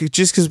to...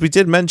 Just because we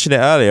did mention it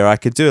earlier, I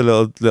could do a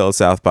little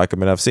South Park. I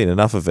mean, I've seen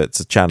enough of it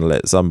to channel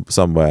it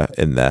somewhere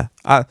in there.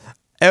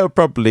 It'll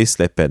probably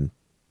slip in.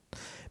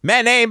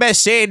 Many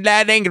machine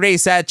learning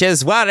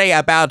researchers worry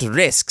about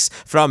risks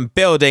from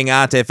building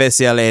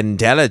artificial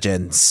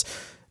intelligence.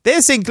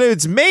 This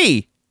includes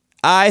me.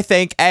 I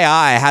think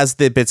AI has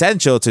the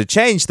potential to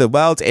change the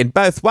world in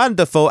both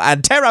wonderful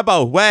and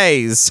terrible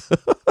ways.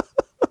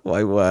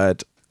 My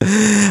word.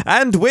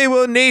 And we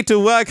will need to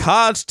work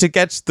hard to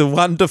get the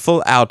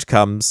wonderful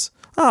outcomes.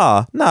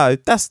 No,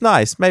 that's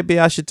nice. Maybe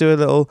I should do a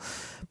little...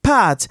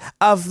 Part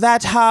of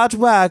that hard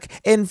work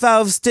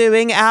involves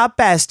doing our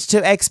best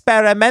to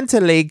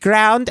experimentally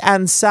ground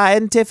and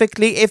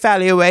scientifically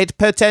evaluate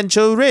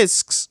potential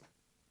risks.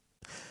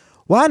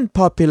 One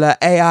popular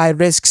AI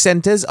risk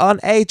centers on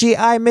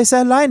AGI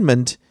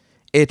misalignment.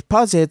 It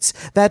posits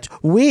that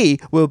we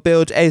will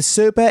build a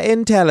super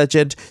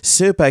intelligent,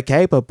 super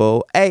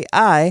capable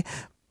AI,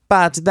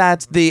 but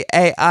that the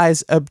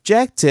AI's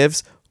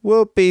objectives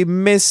will be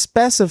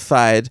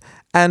misspecified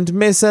and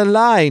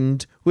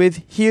misaligned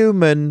with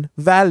human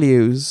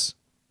values.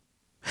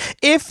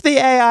 If the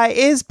AI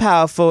is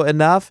powerful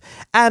enough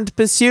and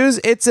pursues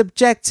its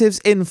objectives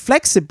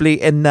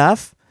inflexibly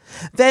enough,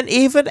 then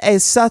even a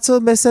subtle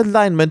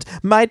misalignment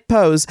might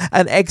pose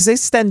an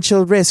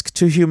existential risk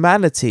to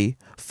humanity.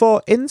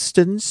 For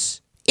instance,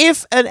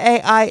 if an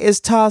AI is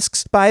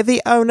tasked by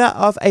the owner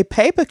of a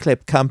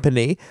paperclip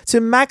company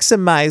to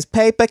maximize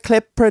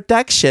paperclip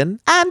production,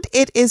 and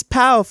it is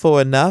powerful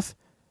enough,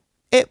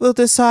 it will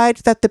decide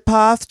that the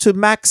path to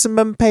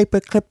maximum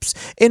paperclips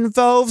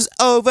involves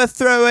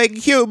overthrowing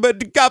human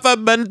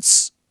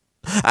governments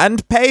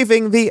and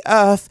paving the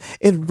earth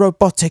in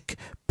robotic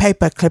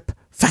paperclip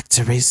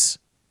factories.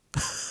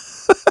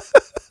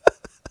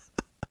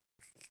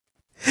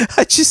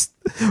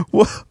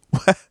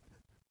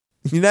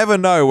 You never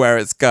know where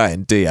it's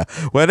going, do you?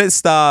 When it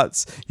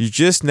starts, you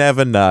just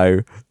never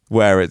know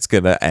where it's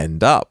going to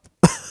end up.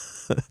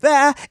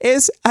 There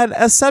is an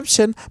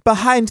assumption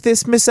behind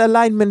this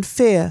misalignment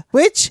fear,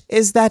 which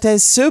is that a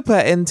super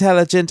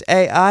intelligent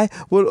AI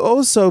will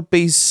also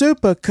be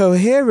super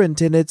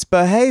coherent in its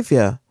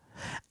behavior.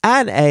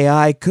 An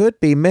AI could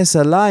be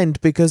misaligned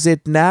because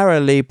it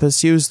narrowly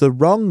pursues the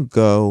wrong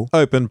goal.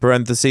 Open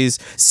parentheses,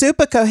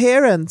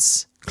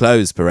 supercoherence.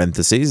 Close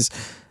parentheses.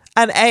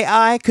 An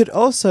AI could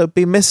also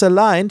be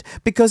misaligned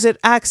because it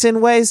acts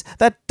in ways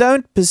that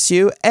don't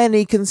pursue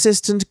any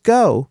consistent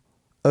goal.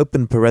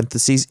 Open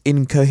parentheses,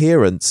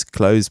 incoherence.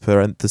 Close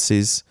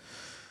parentheses.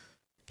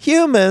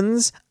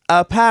 Humans,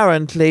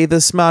 apparently the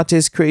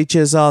smartest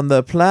creatures on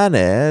the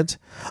planet,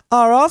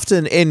 are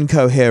often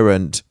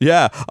incoherent.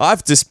 Yeah,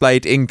 I've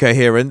displayed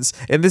incoherence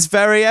in this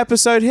very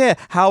episode here.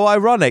 How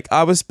ironic.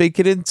 I was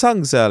speaking in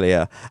tongues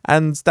earlier,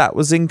 and that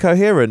was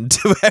incoherent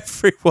to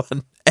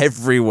everyone,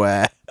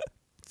 everywhere,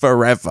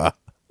 forever.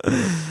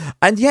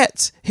 And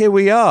yet, here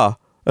we are,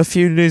 a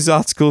few news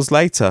articles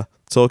later,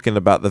 talking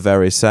about the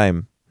very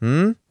same.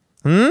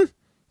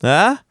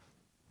 Yeah?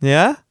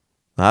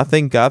 I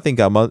think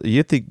I'm on,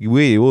 you think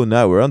we all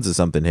know we're onto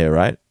something here,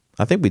 right?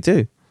 I think we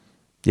do.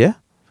 Yeah?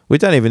 We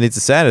don't even need to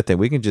say anything.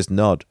 We can just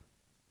nod.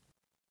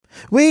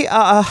 We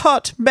are a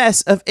hot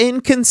mess of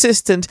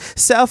inconsistent,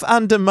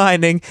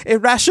 self-undermining,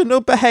 irrational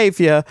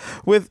behavior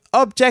with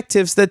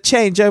objectives that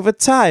change over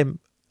time.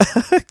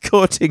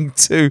 According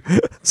to...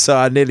 So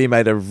I nearly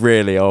made a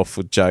really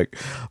awful joke,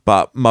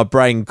 but my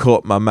brain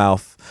caught my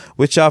mouth,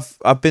 which I've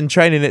been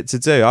training it to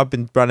do. I've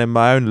been running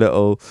my own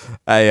little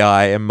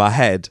AI in my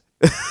head.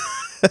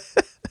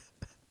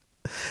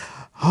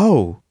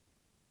 Oh,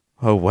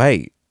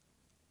 wait.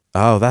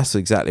 Oh, that's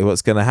exactly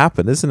what's going to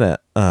happen, isn't it?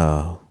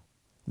 Oh,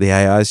 the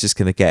AI is just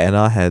going to get in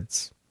our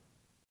heads.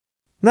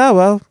 No,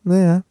 well,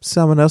 yeah,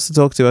 someone else to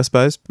talk to, I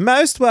suppose.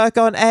 Most work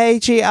on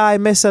AGI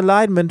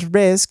misalignment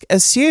risk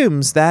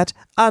assumes that,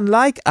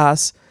 unlike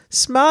us,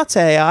 smart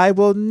AI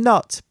will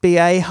not be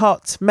a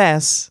hot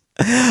mess.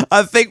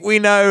 I think we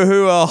know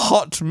who a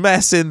hot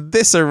mess in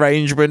this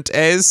arrangement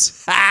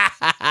is.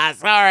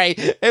 Sorry,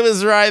 it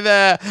was right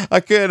there. I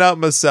couldn't help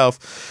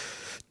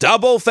myself.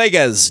 Double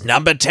figures,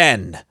 number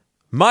 10.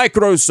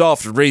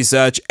 Microsoft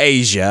Research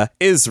Asia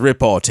is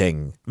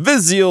reporting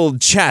Visual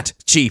Chat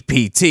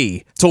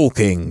GPT,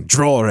 talking,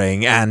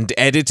 drawing, and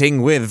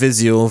editing with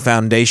Visual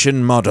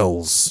Foundation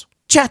models.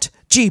 Chat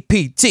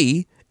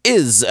GPT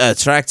is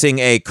attracting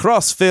a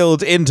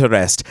cross-field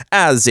interest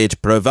as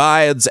it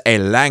provides a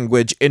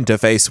language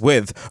interface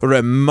with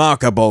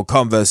remarkable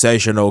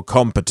conversational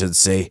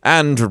competency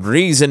and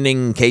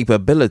reasoning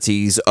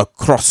capabilities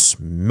across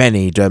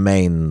many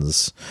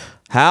domains.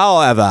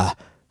 However,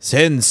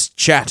 since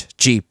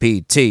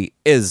ChatGPT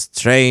is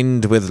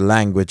trained with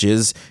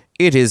languages,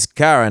 it is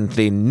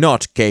currently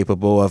not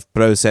capable of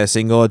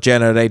processing or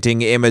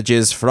generating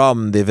images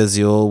from the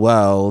visual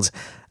world.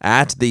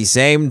 At the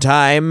same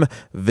time,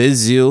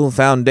 visual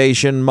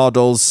foundation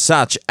models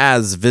such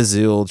as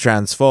visual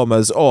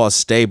transformers or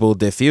stable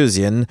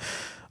diffusion,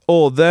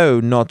 although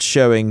not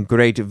showing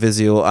great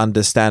visual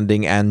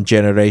understanding and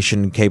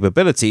generation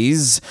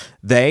capabilities,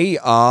 they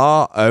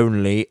are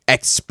only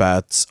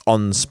experts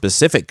on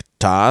specific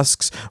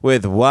tasks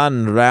with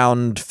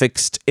one-round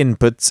fixed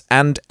inputs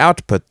and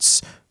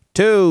outputs.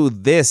 To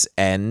this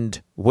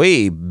end,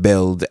 we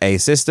build a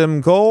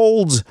system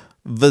called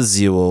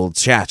Visual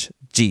Chat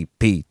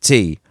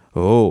GPT.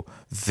 Oh,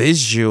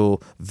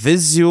 visual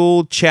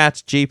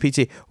chat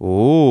GPT.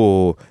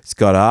 Oh, it's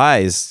got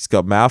eyes. It's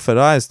got mouth and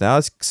eyes now.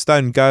 It's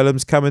stone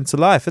golems coming to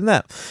life, isn't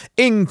that?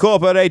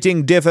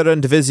 Incorporating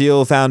different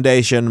visual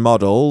foundation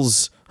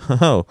models.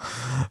 Oh,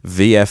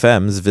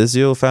 VFMs,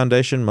 visual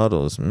foundation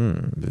models.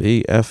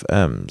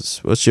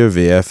 VFMs. What's your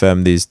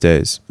VFM these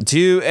days?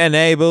 To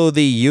enable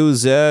the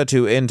user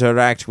to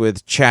interact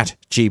with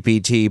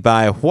ChatGPT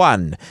by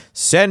 1.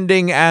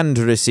 Sending and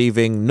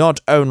receiving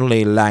not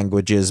only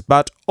languages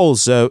but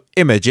also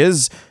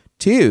images.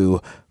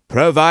 2.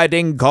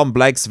 Providing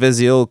complex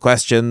visual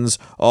questions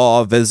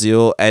or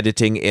visual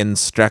editing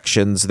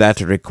instructions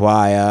that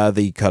require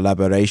the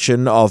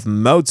collaboration of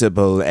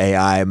multiple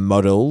AI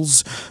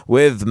models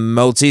with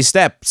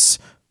multi-steps.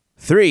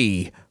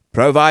 3.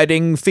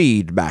 Providing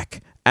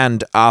feedback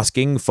and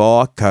asking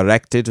for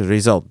corrected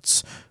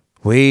results.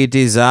 We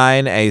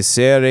design a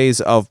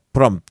series of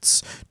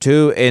prompts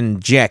to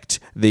inject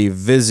the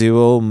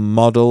visual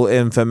model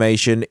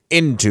information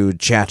into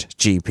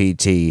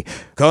ChatGPT,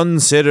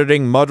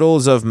 considering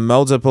models of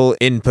multiple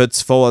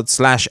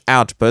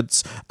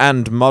inputs/outputs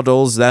and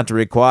models that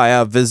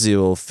require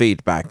visual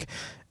feedback.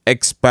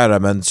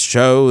 Experiments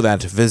show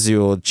that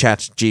Visual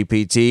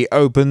ChatGPT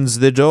opens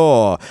the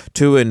door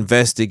to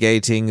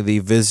investigating the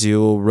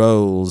visual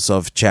roles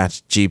of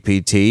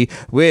ChatGPT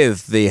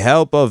with the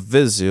help of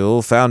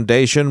visual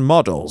foundation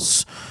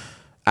models.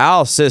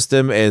 Our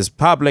system is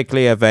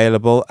publicly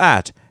available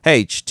at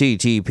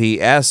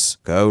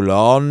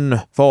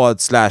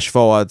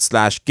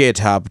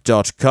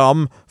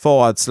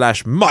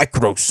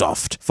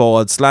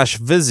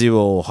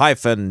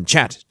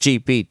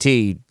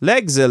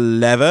Legs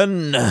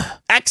 11.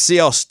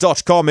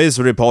 Axios.com is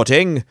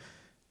reporting.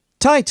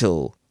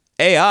 Title: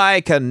 AI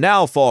can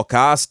now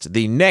forecast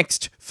the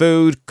next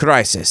food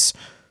crisis.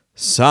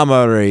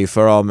 Summary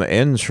from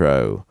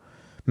intro.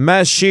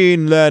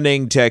 Machine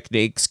learning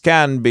techniques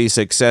can be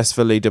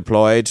successfully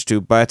deployed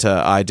to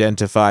better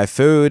identify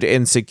food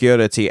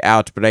insecurity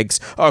outbreaks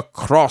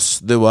across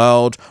the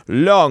world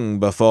long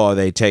before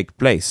they take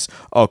place,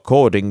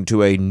 according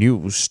to a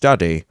new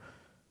study.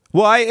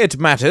 Why it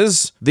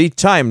matters? The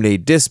timely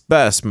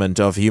disbursement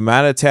of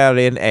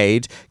humanitarian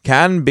aid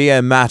can be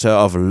a matter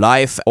of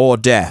life or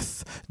death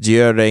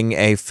during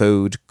a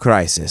food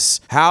crisis.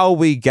 How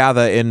we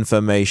gather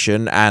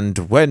information and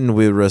when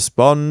we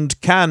respond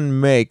can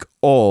make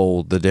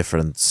all the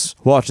difference.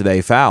 What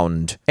they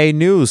found: a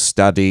new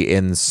study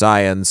in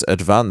Science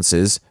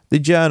Advances, the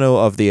Journal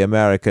of the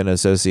American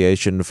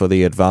Association for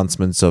the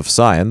Advancements of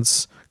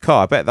Science.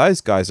 God, I bet those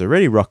guys are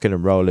really rocking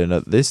and rolling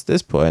at this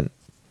point.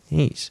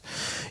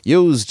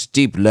 Used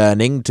deep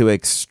learning to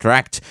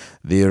extract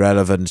the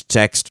relevant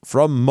text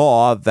from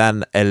more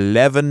than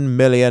 11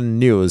 million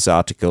news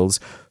articles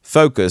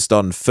focused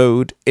on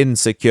food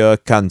insecure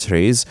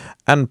countries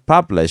and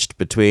published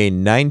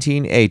between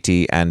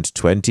 1980 and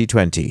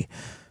 2020.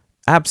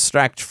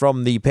 Abstract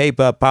from the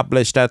paper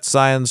published at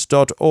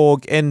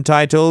science.org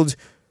entitled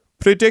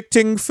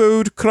Predicting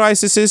Food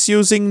Crises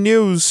Using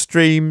News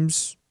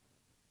Streams.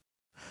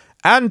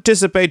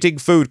 Anticipating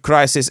food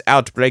crisis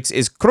outbreaks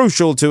is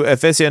crucial to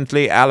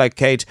efficiently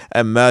allocate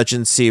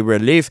emergency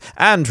relief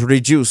and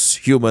reduce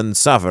human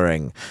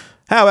suffering.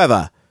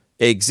 However,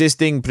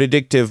 existing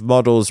predictive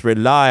models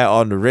rely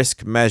on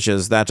risk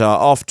measures that are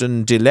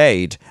often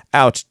delayed,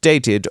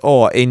 outdated,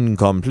 or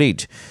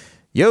incomplete.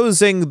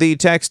 Using the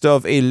text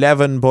of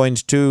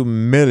 11.2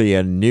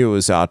 million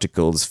news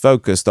articles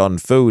focused on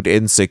food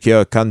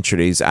insecure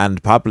countries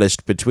and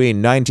published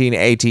between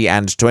 1980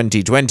 and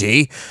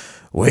 2020,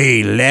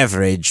 we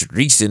leverage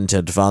recent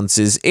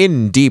advances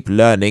in deep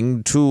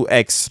learning to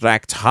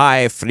extract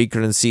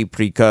high-frequency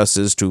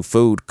precursors to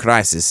food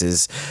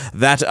crises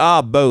that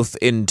are both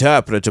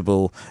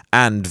interpretable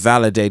and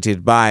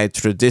validated by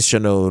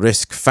traditional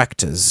risk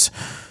factors.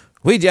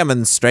 We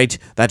demonstrate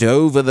that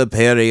over the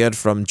period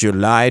from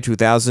July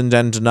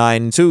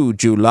 2009 to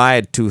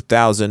July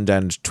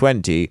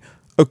 2020,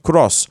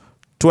 across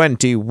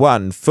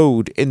 21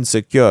 food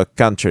insecure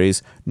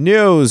countries,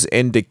 news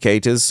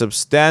indicators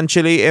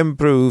substantially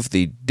improve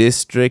the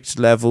district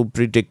level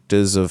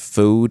predictors of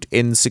food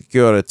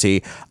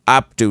insecurity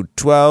up to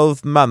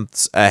 12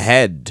 months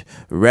ahead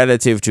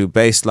relative to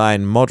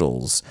baseline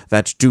models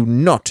that do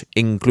not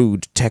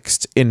include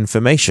text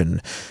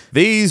information.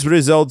 These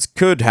results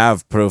could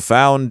have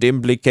profound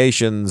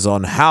implications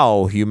on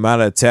how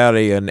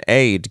humanitarian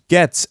aid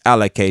gets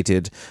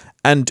allocated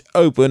and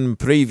open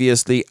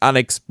previously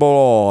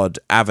unexplored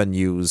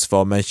avenues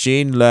for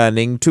machine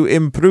learning to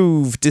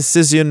improve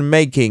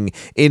decision-making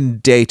in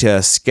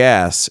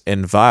data-scarce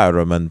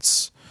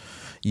environments.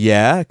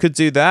 Yeah, it could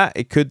do that.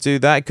 It could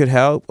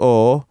help.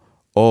 Or,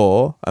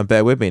 and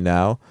bear with me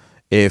now,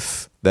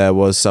 if there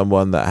was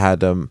someone that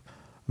had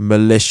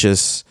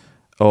malicious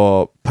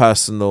or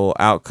personal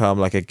outcome,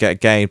 like a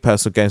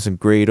personal gain, some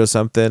greed or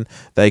something,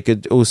 they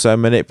could also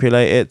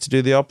manipulate it to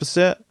do the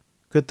opposite.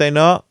 Could they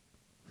not?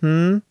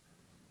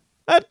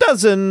 A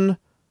dozen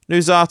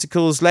news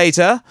articles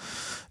later,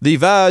 The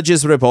Verge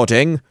is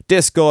reporting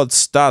Discord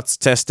starts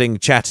testing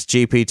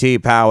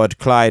ChatGPT-powered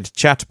Clyde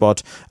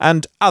chatbot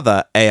and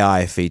other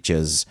AI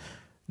features.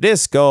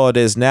 Discord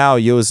is now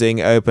using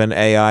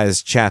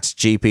OpenAI's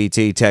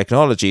ChatGPT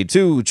technology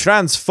to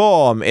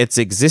transform its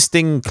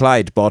existing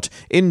Clyde bot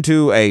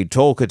into a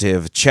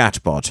talkative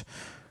chatbot.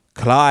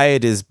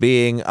 Clyde is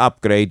being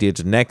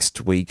upgraded next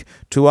week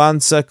to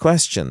answer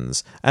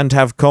questions and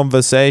have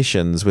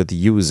conversations with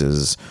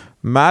users.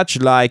 Much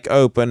like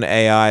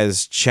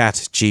OpenAI's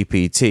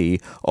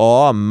ChatGPT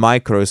or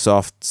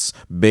Microsoft's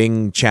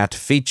Bing Chat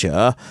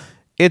feature,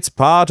 it's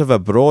part of a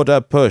broader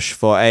push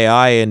for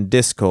AI in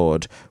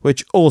Discord,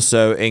 which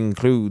also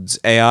includes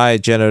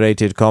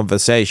AI-generated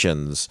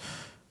conversations.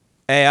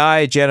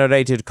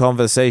 AI-generated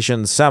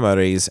conversation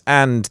summaries,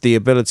 and the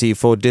ability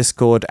for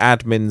Discord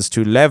admins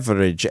to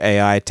leverage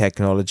AI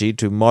technology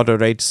to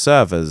moderate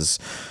servers.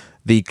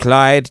 The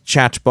Clyde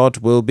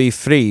chatbot will be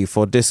free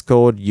for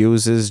Discord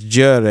users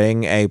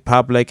during a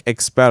public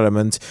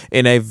experiment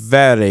in a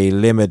very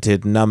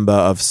limited number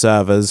of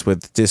servers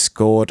with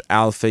Discord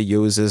alpha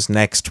users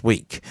next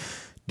week.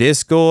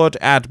 Discord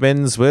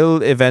admins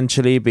will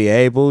eventually be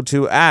able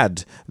to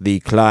add the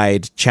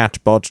Clyde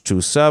chatbot to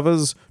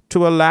servers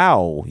to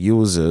allow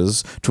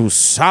users to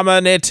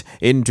summon it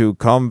into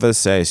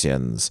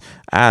conversations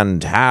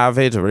and have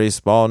it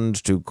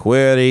respond to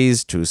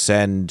queries, to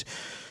send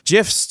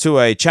GIFs to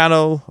a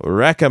channel,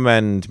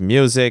 recommend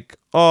music,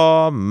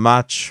 or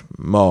much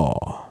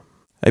more.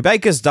 A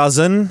baker's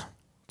dozen,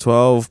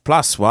 12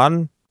 plus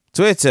 1,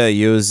 Twitter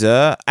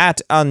user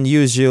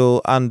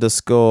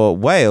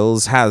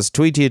 @unusual_Wales has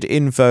tweeted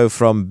info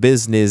from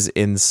Business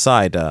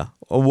Insider.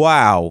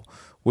 Wow.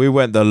 We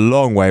went the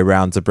long way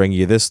round to bring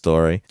you this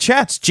story.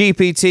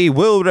 ChatGPT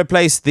will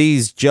replace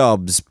these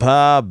jobs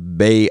per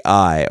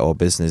BI, or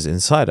Business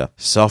Insider.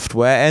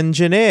 Software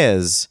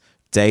engineers,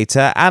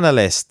 data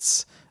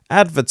analysts,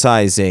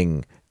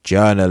 advertising,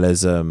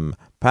 journalism,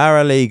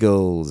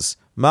 paralegals,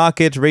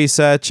 market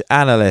research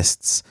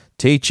analysts,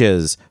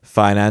 teachers,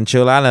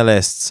 financial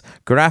analysts,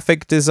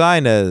 graphic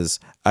designers,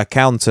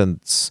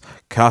 accountants,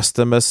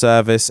 customer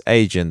service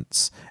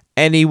agents.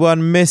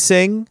 Anyone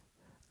missing?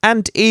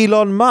 And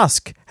Elon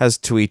Musk has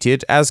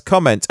tweeted as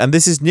comment, and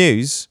this is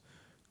news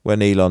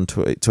when Elon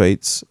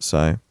tweets,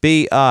 so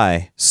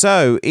BI.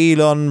 So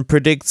Elon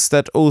predicts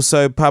that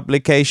also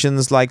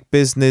publications like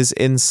Business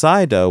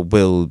Insider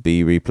will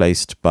be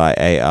replaced by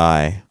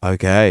AI.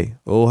 Okay,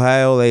 all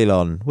hail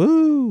Elon.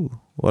 Woo!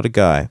 What a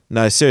guy.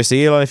 No,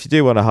 seriously, Elon, if you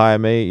do want to hire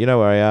me, you know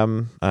where I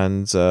am,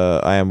 and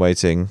I am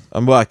waiting.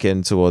 I'm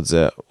working towards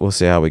it. We'll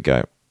see how we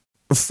go.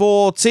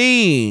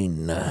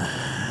 14.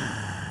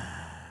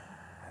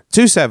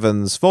 2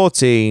 sevens,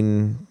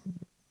 14,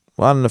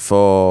 1 and a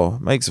 4,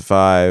 makes a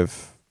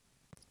 5.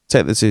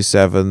 Take the 2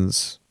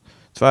 sevens,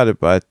 divided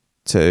by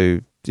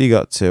 2, you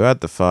got 2,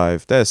 add the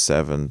 5, there's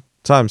 7,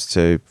 times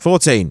 2,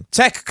 14.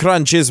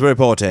 TechCrunch is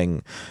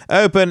reporting.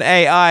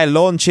 OpenAI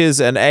launches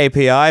an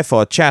API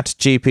for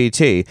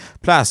ChatGPT,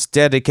 plus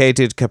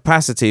dedicated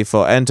capacity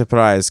for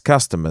enterprise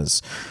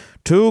customers.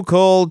 To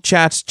call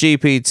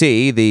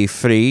ChatGPT, the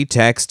free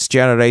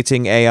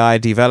text-generating AI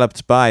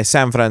developed by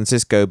San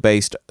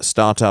Francisco-based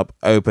startup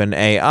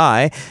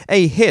OpenAI,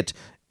 a hit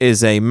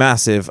is a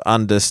massive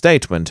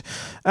understatement.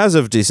 As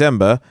of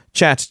December,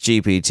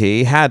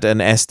 ChatGPT had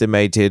an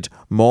estimated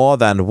more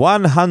than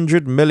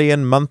 100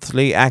 million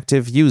monthly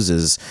active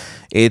users.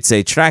 It's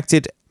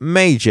attracted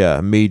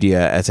major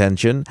media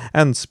attention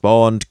and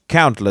spawned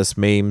countless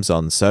memes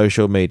on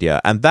social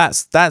media. And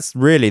that's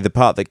really the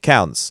part that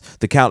counts,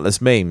 the countless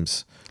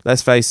memes.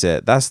 Let's face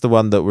it, that's the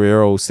one that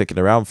we're all sticking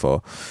around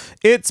for.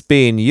 It's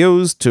been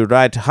used to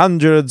write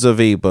hundreds of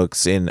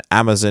ebooks in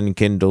Amazon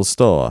Kindle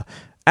store,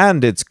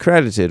 and it's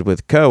credited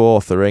with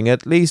co-authoring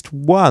at least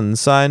one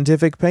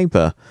scientific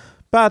paper.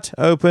 But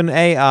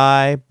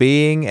OpenAI,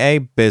 being a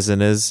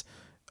business,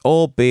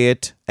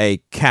 albeit a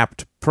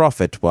capped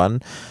profit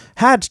one,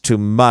 had to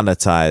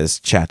monetize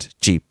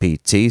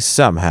ChatGPT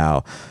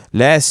somehow,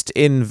 lest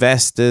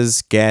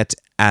investors get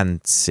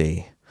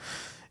antsy.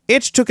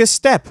 It took a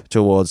step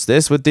towards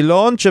this with the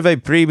launch of a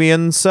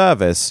premium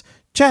service,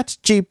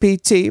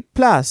 ChatGPT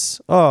Plus.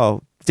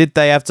 Oh, did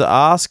they have to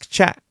ask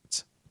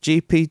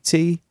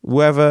ChatGPT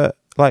whether,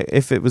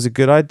 if it was a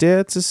good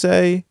idea to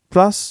say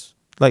Plus?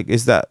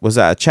 Was that a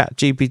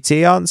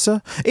ChatGPT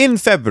answer? In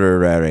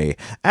February,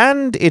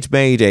 and it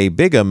made a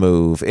bigger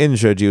move,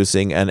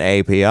 introducing an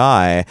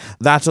API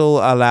that'll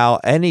allow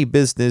any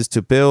business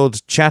to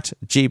build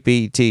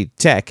ChatGPT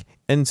tech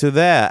into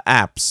their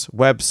apps,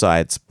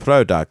 websites,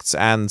 products,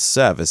 and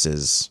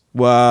services.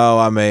 Well,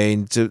 I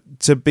mean,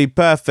 to be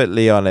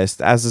perfectly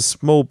honest, as a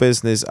small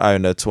business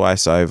owner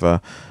twice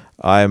over,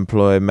 I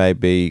employ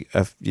maybe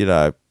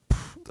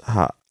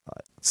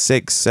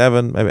 6,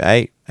 7,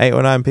 maybe 8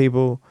 or 9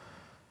 people.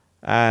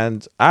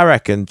 And I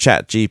reckon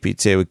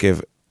ChatGPT would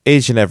give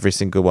each and every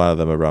single one of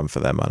them a run for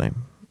their money.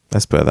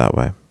 Let's put it that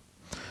way.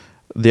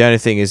 The only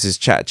thing is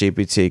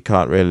ChatGPT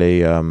can't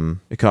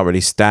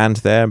really stand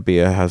there and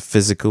have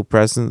physical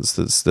presence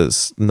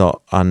that's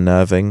not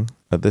unnerving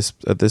at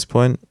this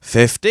point.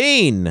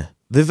 15.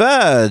 The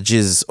Verge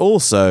is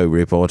also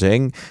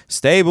reporting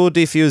Stable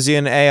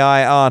Diffusion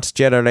AI art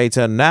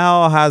generator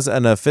now has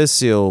an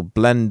official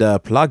Blender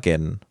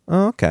plugin.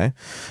 Oh, okay.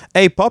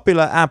 A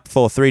popular app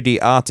for 3D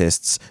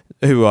artists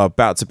who are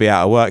about to be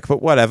out of work,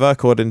 but whatever,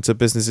 according to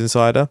Business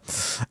Insider.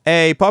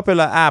 A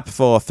popular app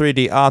for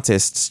 3D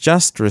artists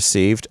just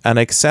received an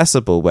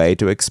accessible way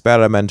to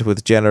experiment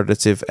with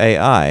generative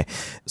AI.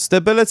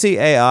 Stability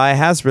AI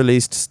has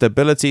released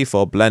Stability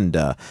for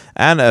Blender,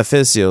 an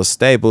official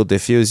Stable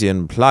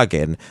Diffusion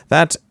plugin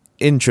that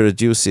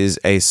introduces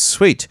a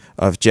suite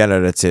of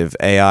generative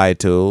AI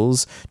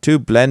tools to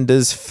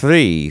Blender's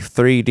free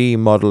 3D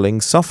modeling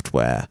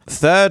software.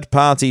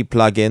 Third-party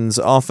plugins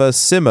offer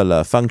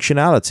similar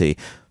functionality,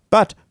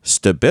 but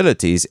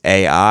Stability's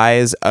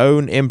AI's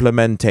own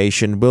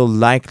implementation will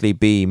likely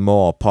be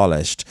more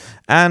polished,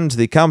 and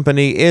the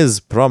company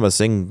is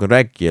promising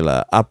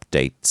regular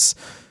updates.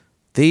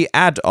 The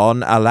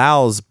add-on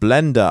allows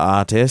Blender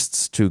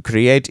artists to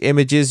create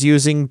images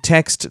using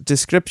text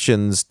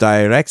descriptions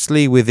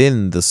directly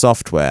within the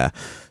software,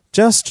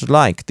 just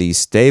like the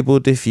Stable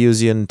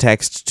Diffusion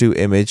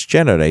text-to-image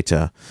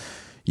generator.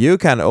 You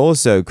can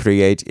also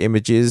create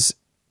images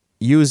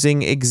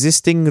using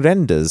existing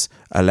renders,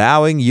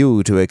 allowing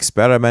you to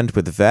experiment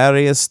with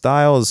various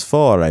styles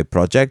for a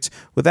project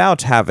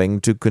without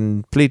having to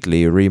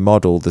completely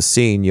remodel the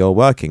scene you're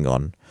working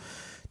on.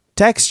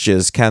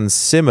 Textures can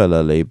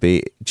similarly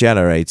be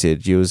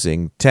generated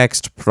using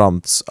text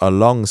prompts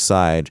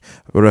alongside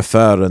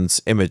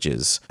reference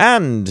images.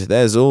 And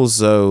there's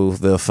also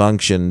the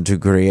function to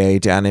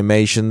create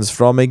animations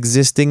from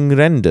existing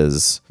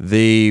renders.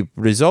 The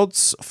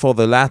results for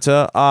the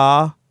latter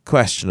are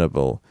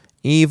questionable,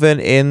 even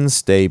in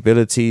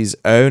Stability's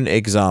own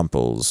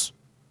examples.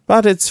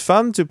 But it's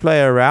fun to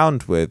play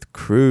around with,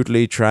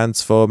 crudely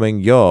transforming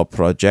your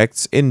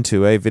projects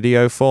into a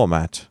video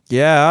format.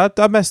 Yeah,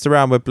 I messed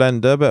around with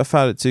Blender, but I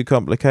found it too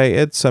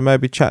complicated, so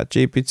maybe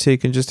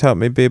ChatGPT can just help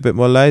me be a bit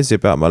more lazy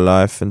about my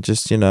life and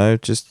just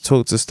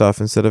talk to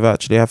stuff instead of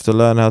actually have to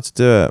learn how to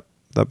do it.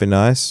 That'd be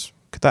nice.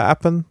 Could that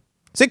happen?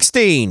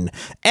 16.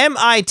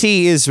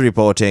 MIT is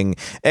reporting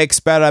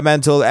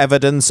experimental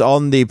evidence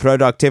on the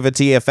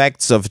productivity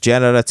effects of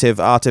generative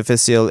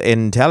artificial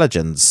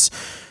intelligence.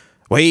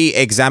 We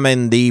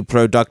examine the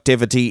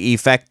productivity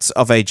effects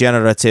of a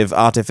generative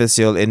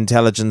artificial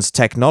intelligence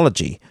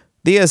technology,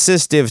 the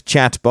assistive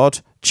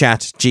chatbot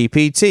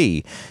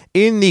ChatGPT,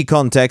 in the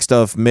context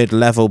of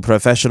mid-level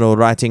professional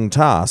writing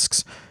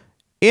tasks.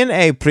 In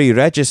a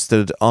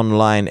pre-registered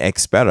online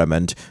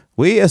experiment,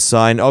 we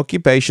assign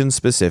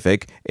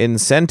occupation-specific,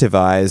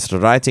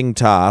 incentivized writing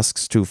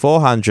tasks to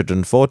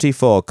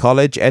 444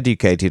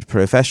 college-educated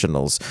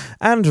professionals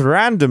and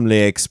randomly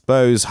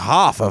expose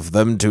half of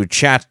them to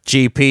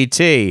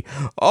ChatGPT.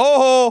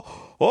 Oh,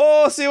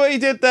 see what you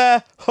did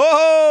there?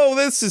 Oh,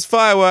 this is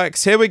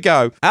fireworks. Here we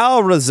go.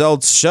 Our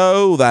results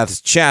show that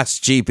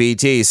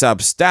ChatGPT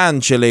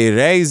substantially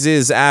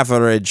raises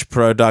average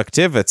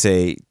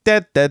productivity.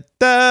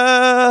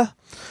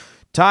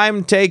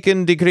 Time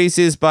taken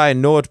decreases by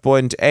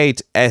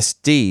 0.8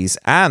 SDs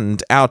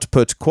and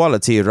output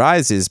quality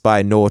rises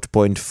by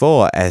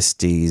 0.4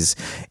 SDs.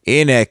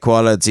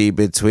 Inequality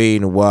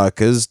between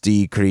workers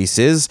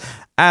decreases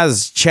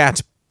as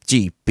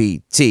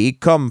ChatGPT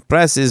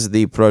compresses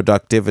the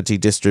productivity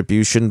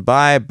distribution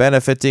by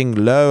benefiting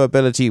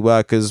low-ability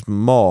workers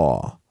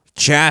more.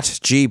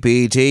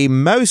 ChatGPT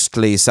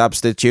mostly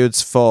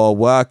substitutes for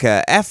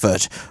worker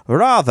effort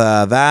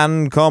rather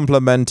than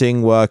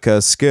complementing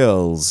worker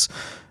skills,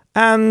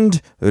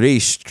 and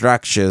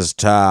restructures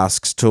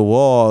tasks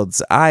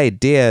towards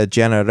idea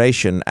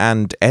generation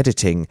and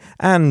editing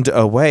and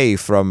away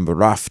from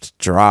rough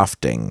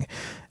drafting.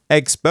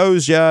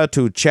 Exposure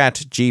to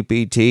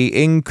ChatGPT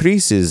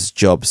increases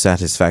job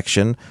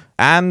satisfaction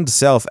and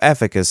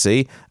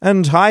self-efficacy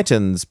and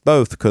heightens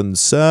both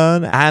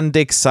concern and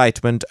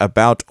excitement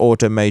about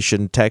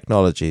automation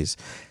technologies.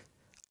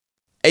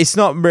 It's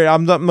not really,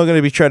 I'm not going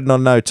to be treading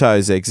on no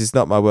toes here because it's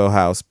not my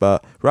wheelhouse,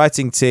 but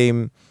writing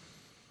team,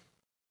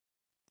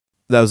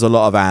 there was a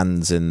lot of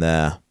ands in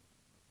there.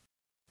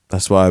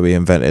 That's why we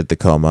invented the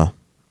comma.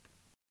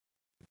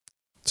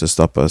 To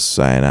stop us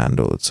saying and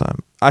all the time.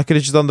 I could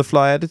have just on the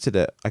fly edited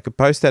it. I could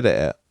post edit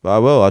it. But I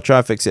will. I'll try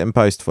and fix it in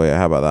post for you.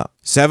 How about that?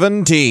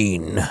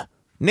 17.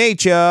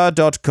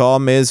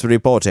 Nature.com is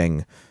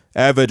reporting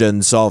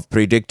evidence of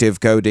predictive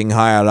coding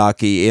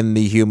hierarchy in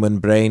the human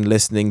brain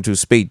listening to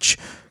speech.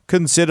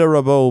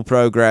 Considerable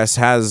progress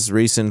has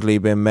recently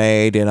been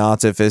made in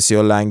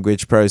artificial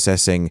language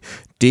processing.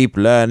 Deep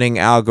learning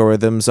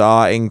algorithms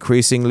are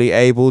increasingly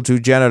able to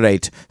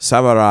generate,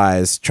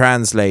 summarize,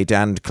 translate,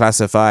 and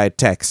classify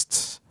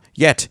texts.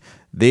 Yet,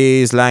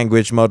 these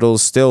language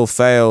models still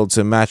fail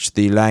to match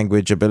the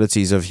language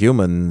abilities of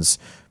humans.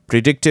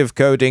 Predictive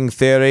coding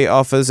theory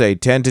offers a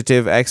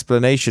tentative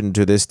explanation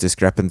to this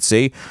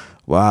discrepancy.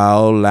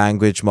 While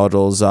language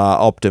models are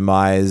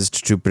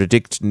optimized to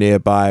predict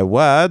nearby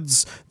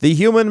words, the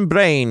human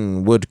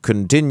brain would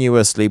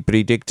continuously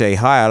predict a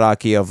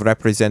hierarchy of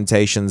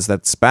representations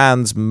that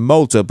spans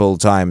multiple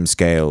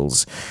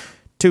timescales.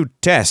 To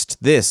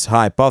test this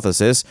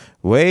hypothesis,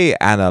 we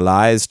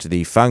analyzed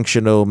the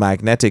functional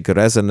magnetic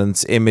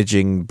resonance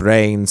imaging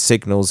brain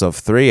signals of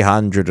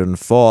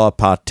 304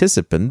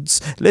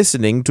 participants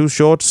listening to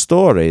short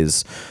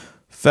stories.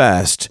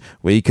 First,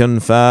 we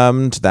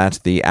confirmed that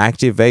the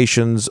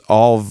activations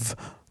of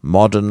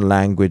modern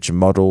language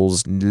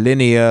models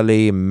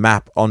linearly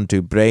map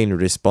onto brain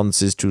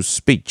responses to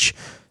speech.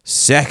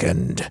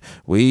 Second,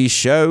 we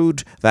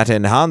showed that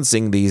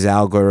enhancing these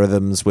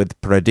algorithms with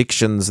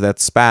predictions that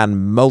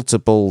span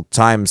multiple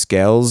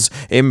timescales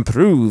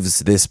improves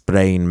this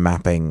brain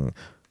mapping.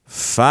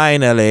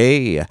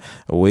 Finally,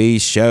 we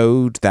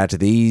showed that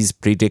these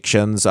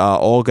predictions are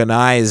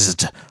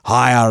organized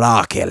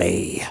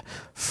hierarchically.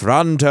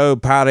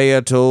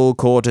 Frontoparietal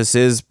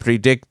cortices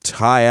predict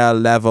higher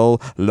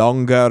level,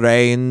 longer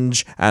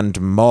range,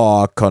 and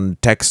more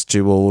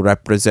contextual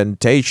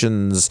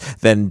representations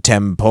than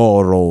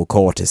temporal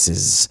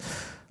cortices.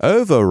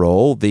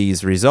 Overall,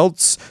 these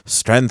results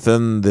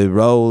strengthen the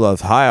role of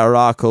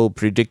hierarchical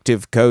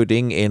predictive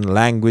coding in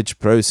language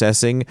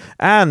processing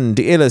and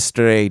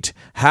illustrate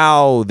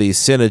how the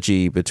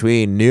synergy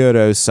between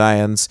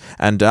neuroscience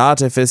and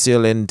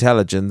artificial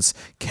intelligence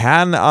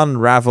can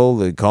unravel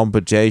the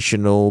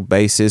computational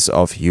basis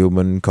of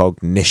human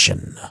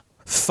cognition.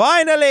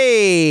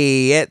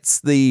 Finally,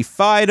 it's the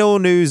final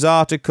news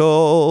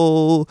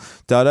article.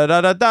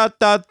 18.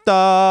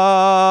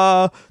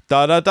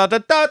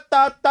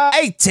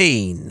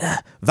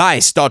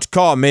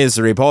 Vice.com is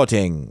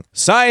reporting.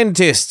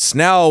 Scientists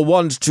now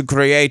want to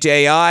create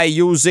AI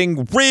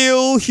using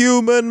real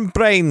human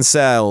brain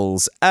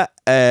cells.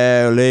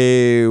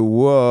 Saving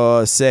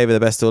the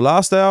best till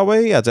last, are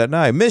we? I don't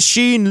know.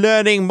 Machine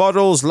learning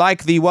models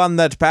like the one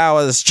that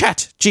powers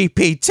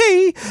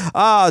ChatGPT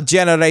are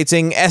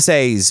generating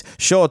essays,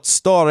 short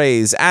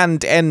stories,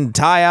 and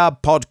entire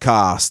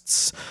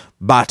podcasts.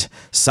 But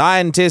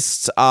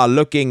scientists are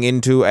looking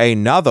into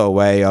another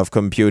way of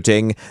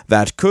computing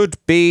that could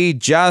be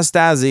just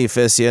as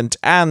efficient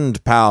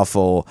and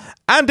powerful.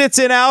 And it's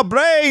in our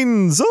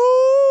brains!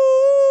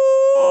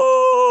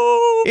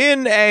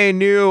 In a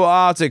new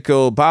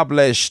article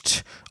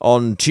published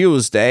on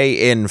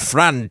Tuesday in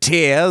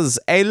Frontiers,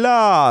 a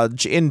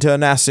large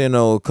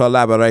international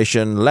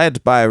collaboration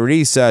led by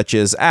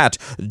researchers at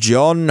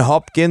Johns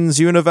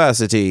Hopkins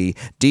University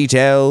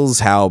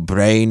details how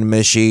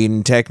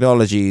brain-machine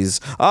technologies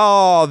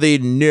are the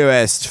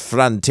newest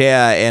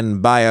frontier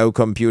in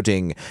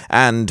biocomputing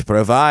and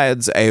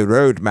provides a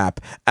roadmap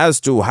as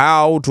to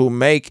how to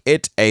make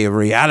it a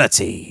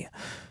reality.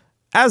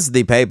 As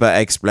the paper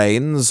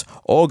explains,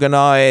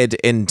 organoid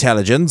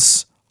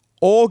intelligence,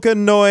 everyone,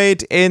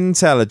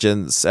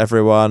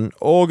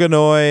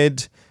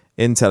 organoid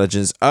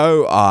intelligence,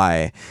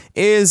 OI,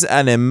 is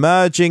an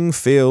emerging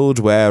field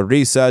where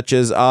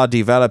researchers are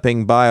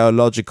developing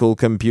biological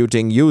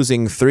computing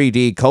using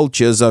 3D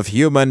cultures of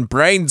human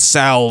brain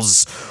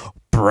cells,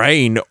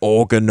 brain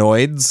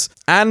organoids,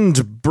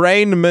 and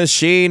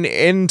brain-machine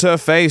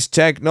interface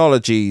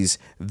technologies.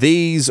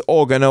 These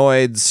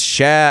organoids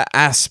share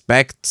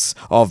aspects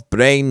of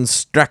brain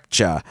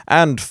structure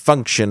and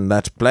function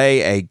that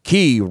play a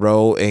key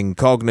role in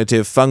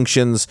cognitive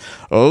functions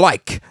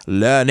like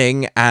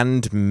learning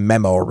and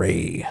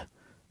memory.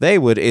 They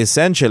would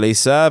essentially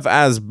serve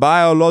as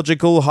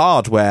biological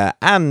hardware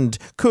and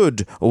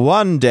could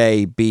one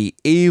day be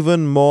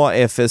even more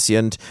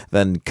efficient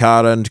than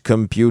current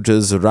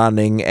computers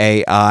running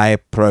AI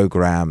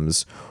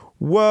programs.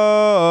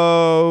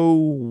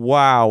 Whoa,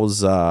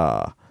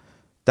 wowza.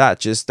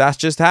 That's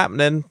just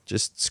happening.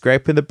 Just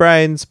scraping the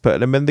brains, putting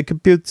them in the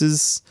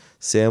computers,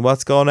 seeing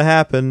what's going to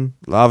happen.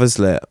 Love is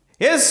lit.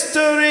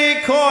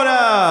 History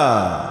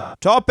Corner!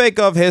 Topic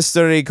of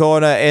History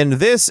Corner in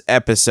this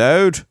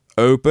episode: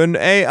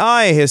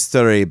 OpenAI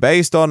history,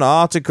 based on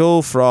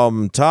article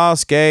from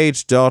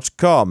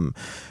taskade.com.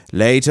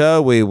 Later,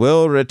 we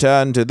will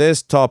return to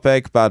this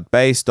topic, but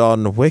based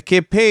on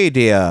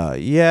Wikipedia.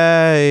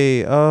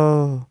 Yay!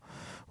 Oh,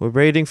 we're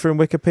reading from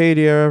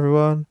Wikipedia,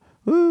 everyone.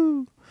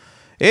 Woo!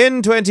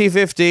 In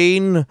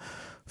 2015,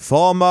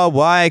 former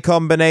Y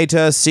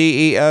Combinator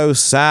CEO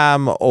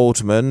Sam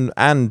Altman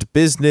and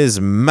business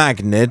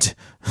magnate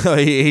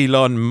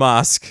Elon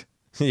Musk,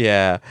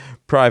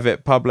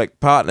 private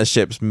public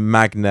partnerships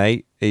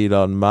magnate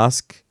Elon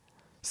Musk,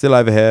 still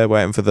over here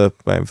waiting for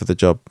the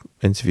job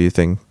interview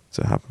thing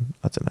to happen.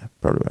 I don't know,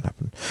 probably won't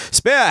happen.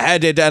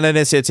 Spearheaded an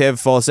initiative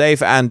for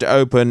safe and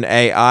open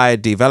AI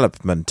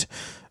development.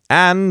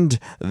 And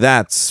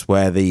that's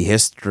where the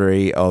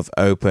history of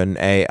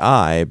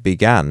OpenAI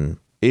began.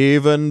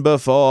 Even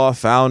before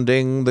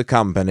founding the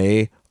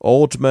company,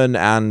 Altman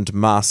and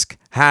Musk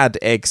had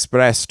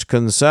expressed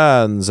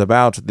concerns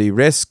about the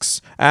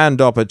risks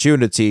and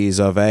opportunities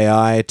of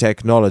AI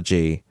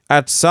technology,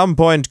 at some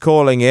point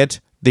calling it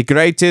the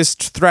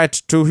greatest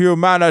threat to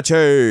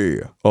humanity.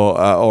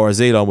 Or as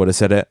Elon would have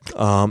said it,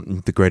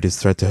 the greatest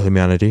threat to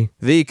humanity.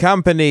 The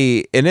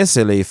company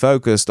initially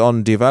focused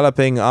on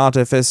developing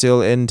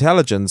artificial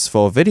intelligence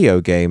for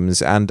video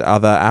games and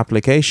other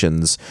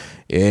applications.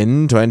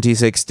 In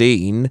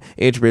 2016,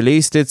 it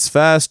released its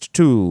first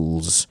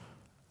tools,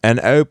 an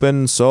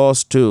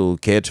open-source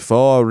toolkit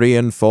for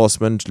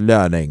reinforcement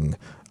learning,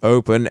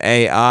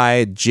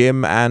 OpenAI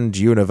Gym and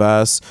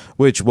Universe,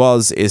 which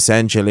was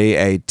essentially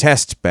a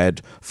testbed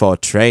for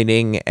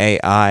training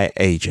AI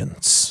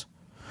agents.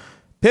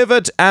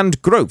 Pivot and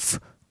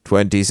growth,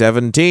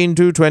 2017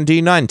 to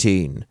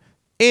 2019.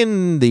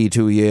 In the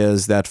 2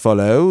 years that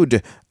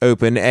followed,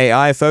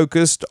 OpenAI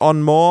focused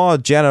on more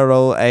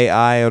general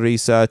AI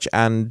research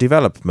and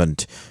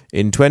development.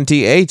 In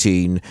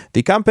 2018,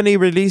 the company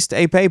released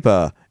a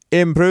paper,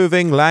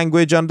 Improving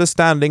Language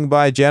Understanding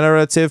by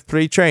Generative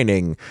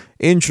Pre-Training,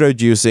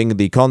 introducing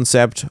the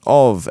concept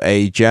of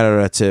a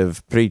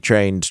Generative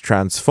Pre-Trained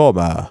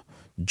Transformer,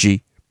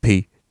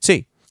 GPT.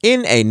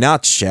 In a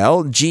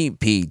nutshell,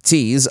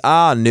 GPTs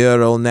are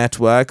neural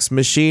networks,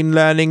 machine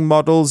learning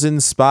models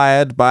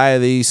inspired by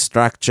the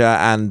structure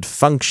and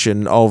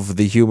function of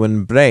the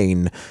human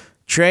brain,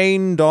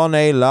 trained on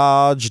a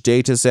large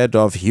dataset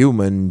of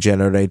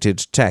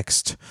human-generated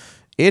text.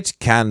 It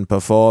can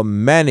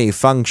perform many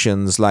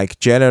functions like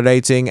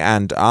generating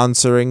and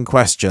answering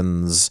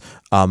questions,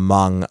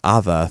 among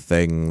other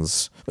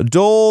things.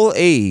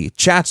 DALL-E,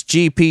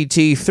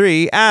 ChatGPT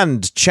 3,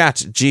 and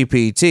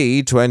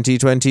ChatGPT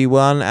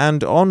 2021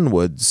 and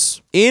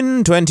onwards.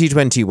 In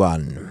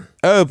 2021,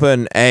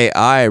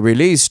 OpenAI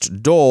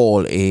released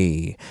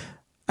DALL-E,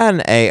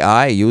 an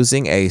AI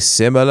using a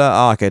similar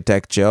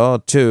architecture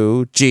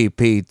to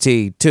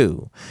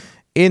GPT-2.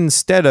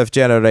 Instead of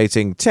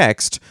generating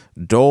text,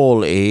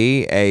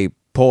 DALL-E, a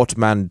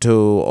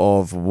portmanteau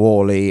of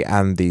Wall-E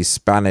and the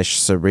Spanish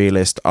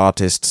surrealist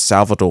artist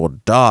Salvador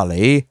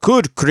Dali,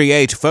 could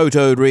create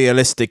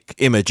photorealistic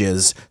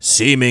images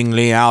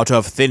seemingly out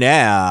of thin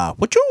air.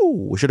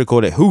 Wachoo! We should have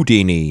called it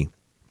Houdini.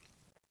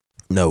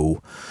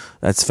 No,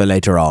 that's for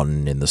later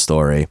on in the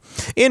story.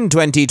 In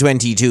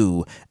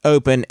 2022,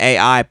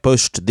 OpenAI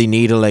pushed the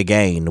needle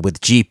again with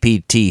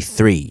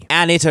GPT-3.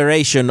 An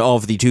iteration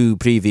of the two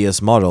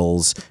previous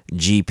models,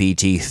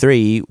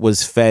 GPT-3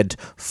 was fed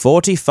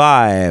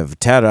 45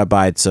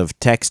 terabytes of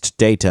text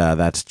data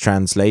that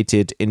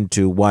translated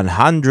into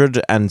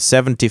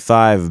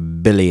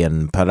 175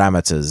 billion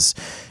parameters.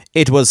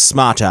 It was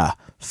smarter,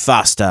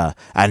 faster,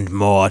 and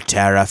more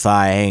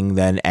terrifying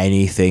than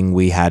anything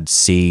we had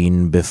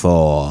seen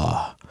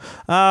before.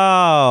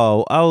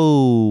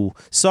 Oh,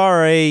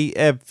 sorry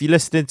if you're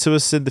listening to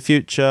us in the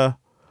future.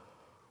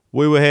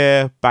 We were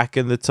here back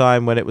in the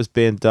time when it was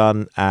being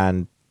done,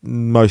 and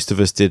most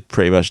of us did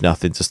pretty much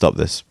nothing to stop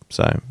this.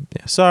 So,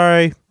 yeah,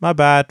 sorry, my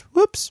bad.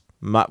 Whoops.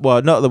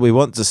 Well, not that we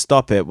want to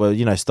stop it. Well,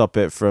 stop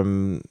it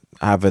from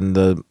having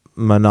the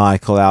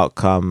maniacal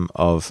outcome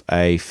of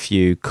a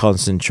few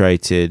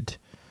concentrated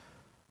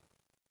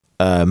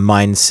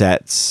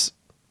mindsets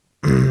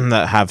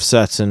that have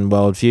certain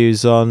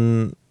worldviews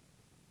on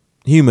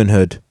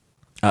humanhood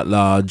at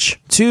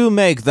large. To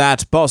make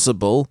that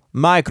possible,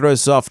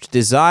 Microsoft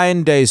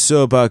designed a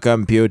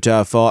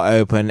supercomputer for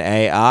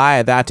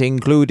OpenAI that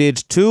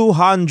included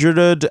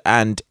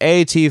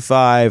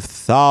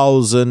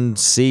 285,000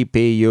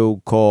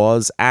 CPU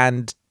cores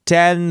and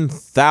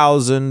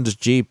 10,000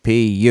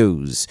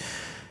 GPUs.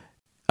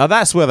 Oh,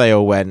 that's where they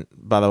all went,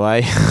 by the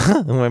way.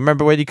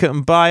 Remember when you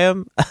couldn't buy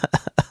them?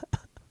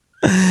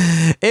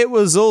 It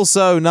was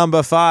also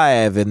number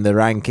 5 in the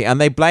ranking,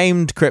 and they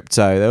blamed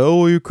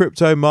crypto. You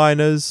crypto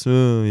miners.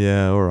 Oh,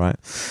 yeah, all right.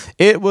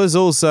 It was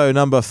also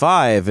number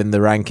 5 in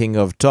the ranking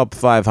of top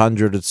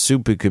 500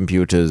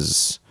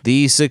 supercomputers.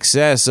 The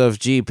success of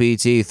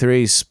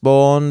GPT-3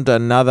 spawned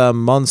another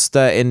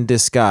monster in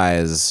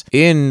disguise.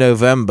 In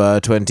November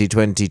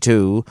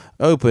 2022,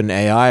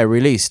 OpenAI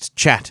released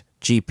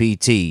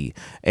ChatGPT,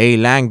 a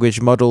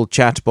language model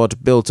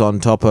chatbot built on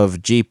top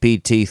of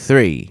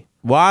GPT-3.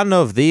 One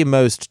of the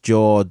most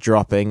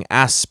jaw-dropping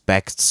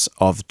aspects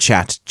of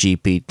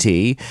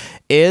ChatGPT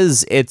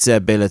is its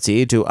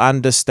ability to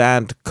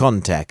understand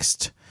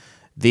context.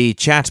 The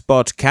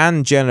chatbot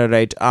can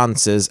generate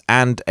answers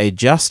and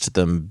adjust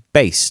them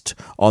based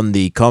on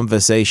the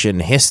conversation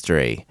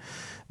history.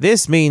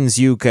 This means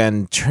you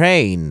can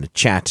train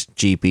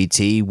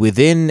ChatGPT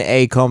within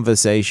a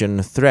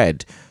conversation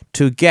thread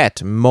to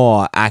get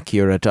more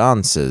accurate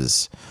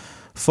answers.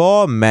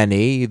 For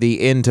many,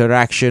 the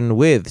interaction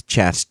with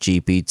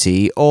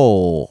ChatGPT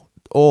or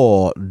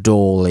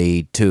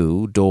DALL-E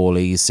 2,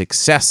 DALL-E's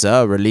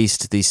successor,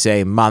 released the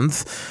same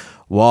month,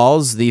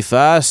 was the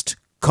first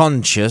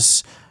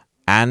conscious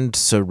and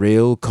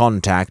surreal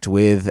contact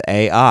with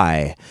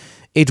AI.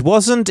 It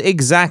wasn't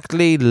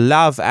exactly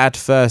love at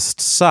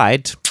first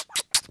sight,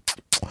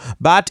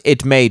 but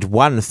it made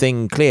one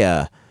thing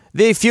clear.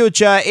 The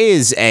future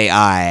is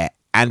AI,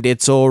 and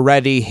it's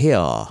already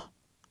here.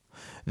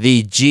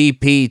 The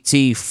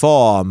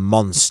GPT-4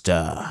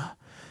 monster.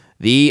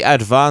 The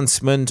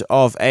advancement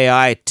of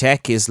AI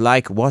tech is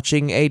like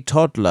watching a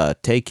toddler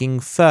taking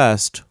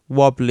first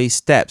wobbly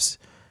steps.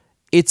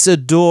 It's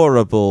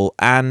adorable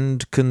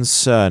and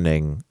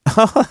concerning.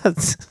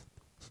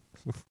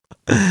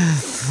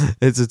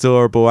 It's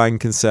adorable and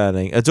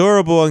concerning.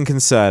 Adorable and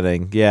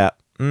concerning, yeah.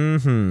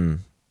 There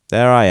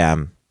I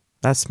am.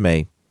 That's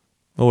me.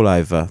 All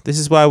over. This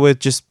is why we're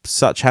just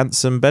such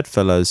handsome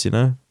bedfellows,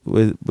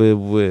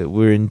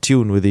 We're in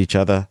tune with each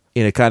other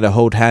in a kind of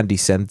hold-handy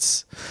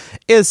sense.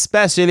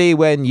 Especially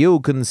when you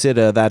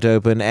consider that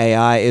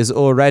OpenAI is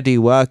already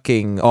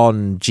working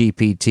on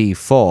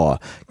GPT-4.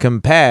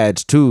 Compared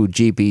to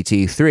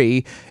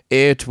GPT-3,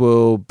 it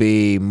will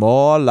be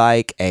more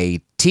like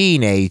a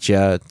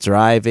teenager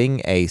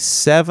driving a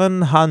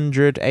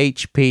 700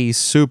 HP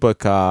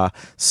supercar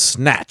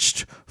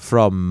snatched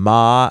from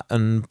Ma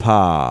and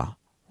Pa.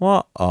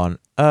 What on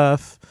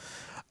earth?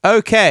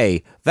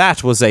 Okay,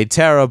 that was a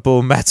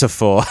terrible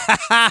metaphor.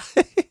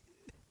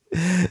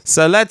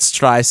 So let's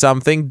try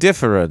something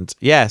different.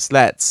 Yes,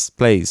 let's.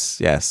 Please,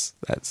 yes,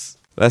 let's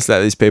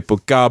let these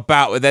people go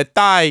about with their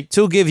day.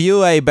 To give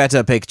you a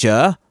better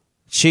picture,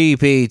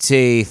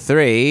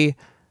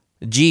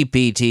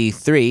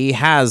 GPT-3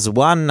 has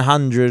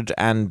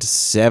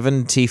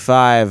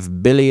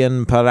 175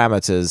 billion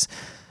parameters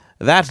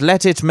that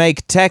let it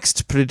make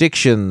text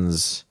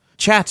predictions.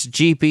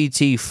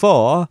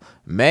 ChatGPT-4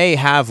 may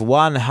have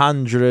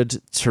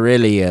 100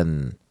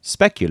 trillion,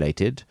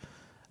 speculated,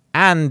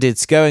 and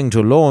it's going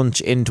to launch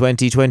in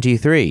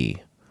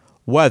 2023.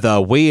 Whether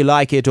we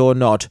like it or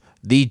not,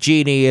 the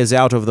genie is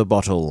out of the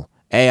bottle.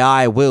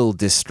 AI will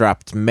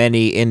disrupt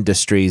many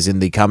industries in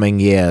the coming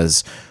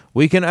years.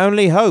 We can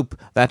only hope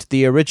that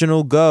the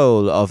original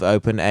goal of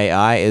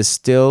OpenAI is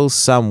still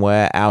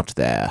somewhere out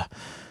there.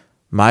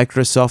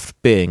 Microsoft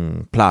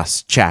Bing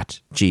plus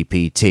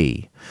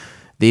ChatGPT.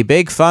 The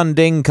big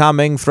funding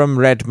coming from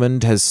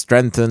Redmond has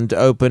strengthened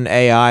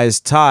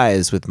OpenAI's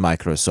ties with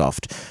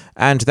Microsoft,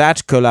 and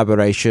that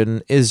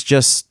collaboration is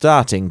just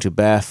starting to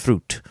bear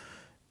fruit.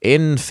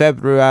 In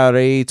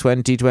February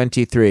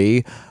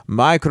 2023,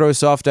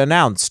 Microsoft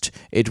announced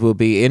it will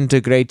be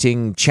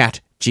integrating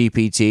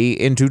ChatGPT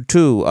into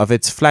 2 of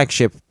its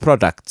flagship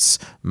products,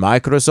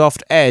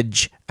 Microsoft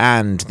Edge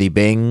and the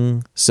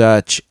Bing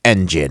search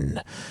engine.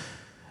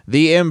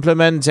 The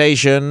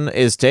implementation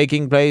is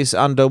taking place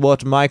under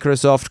what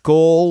Microsoft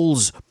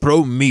calls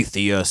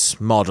Prometheus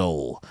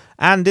model,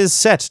 and is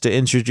set to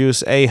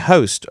introduce a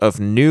host of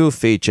new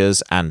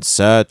features and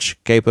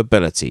search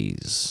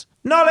capabilities.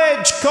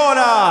 Knowledge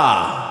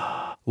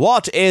Corner!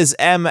 What is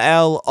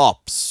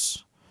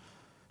MLOps?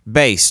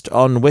 Based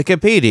on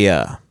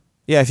Wikipedia.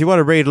 Yeah, if you want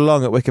to read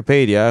along at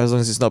Wikipedia, as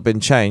long as it's not been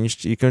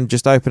changed, you can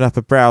just open up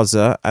a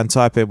browser and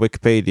type in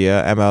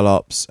Wikipedia,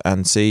 MLOps,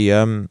 and see,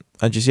 and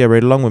just,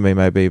 read along with me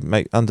maybe.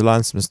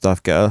 Underline some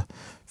stuff, get a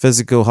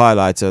physical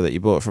highlighter that you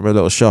bought from a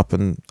little shop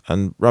and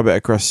rub it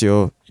across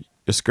your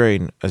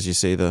screen as you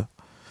see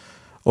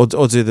or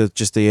do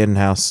just the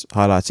in-house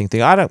highlighting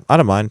thing. I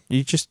don't mind.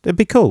 It'd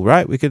be cool,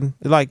 right? We can,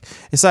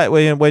 it's like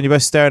when you're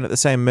both staring at the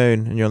same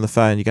moon and you're on the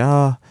phone, you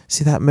go,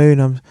 see that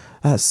moon?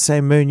 That's the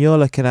same moon you're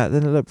looking at.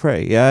 Doesn't it look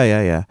pretty?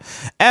 Yeah.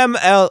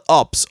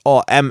 MLOps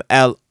or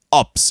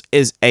MLOps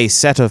is a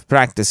set of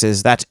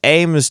practices that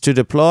aims to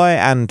deploy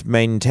and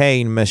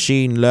maintain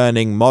machine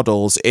learning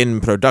models in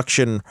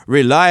production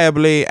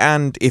reliably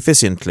and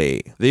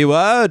efficiently. The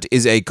word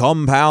is a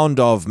compound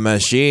of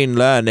machine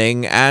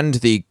learning and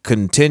the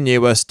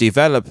continuous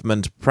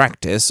development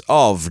practice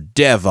of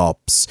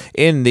DevOps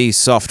in the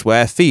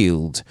software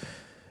field.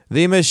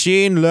 The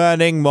machine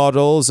learning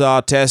models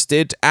are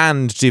tested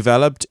and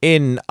developed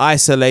in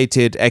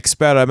isolated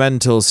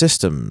experimental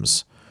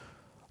systems.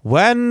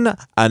 When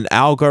an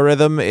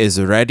algorithm is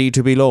ready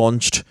to be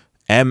launched,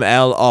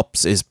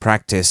 MLOps is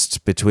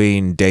practiced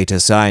between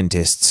data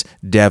scientists,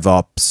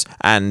 DevOps,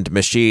 and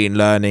machine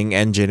learning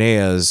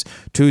engineers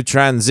to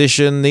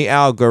transition the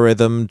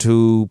algorithm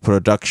to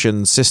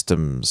production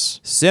systems.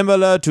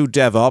 Similar to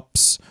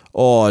DevOps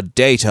or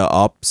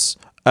DataOps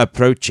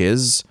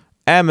approaches,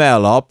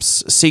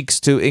 MLOps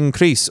seeks to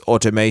increase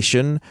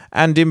automation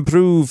and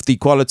improve the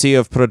quality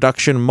of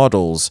production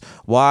models,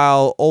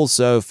 while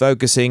also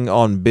focusing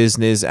on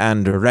business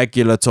and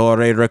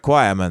regulatory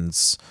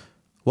requirements.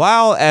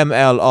 While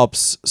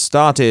MLOps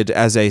started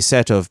as a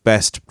set of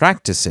best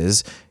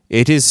practices,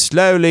 it is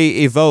slowly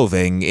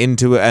evolving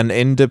into an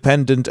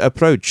independent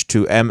approach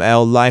to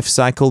ML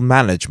lifecycle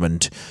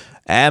management.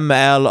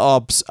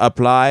 MLOps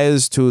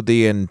applies to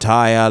the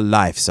entire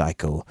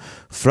lifecycle,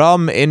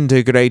 from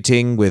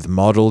integrating with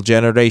model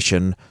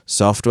generation,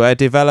 software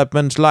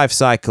development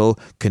lifecycle,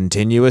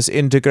 continuous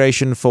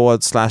integration /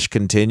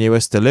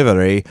 continuous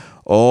delivery,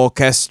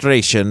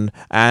 orchestration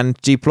and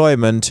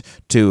deployment,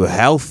 to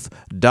health,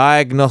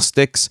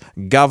 diagnostics,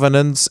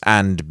 governance,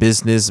 and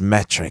business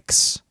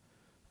metrics.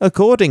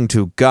 According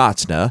to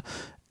Gartner,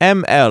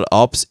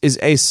 MLOps is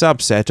a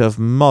subset of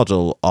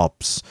Model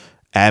Ops.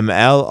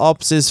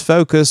 MLOps is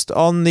focused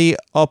on the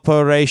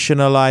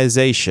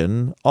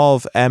operationalization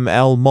of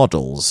ML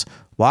models,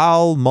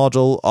 while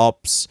Model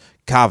Ops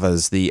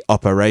covers the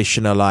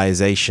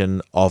operationalization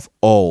of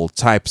all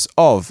types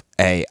of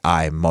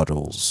AI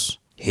models.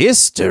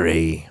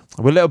 History.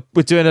 We're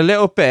doing a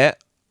little bit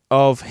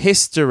of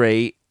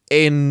history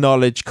in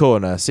Knowledge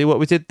Corner. See what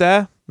we did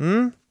there?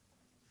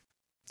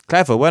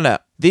 Clever, wasn't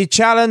it? The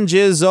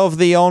challenges of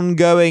the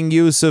ongoing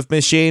use of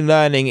machine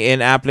learning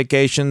in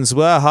applications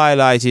were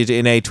highlighted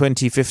in a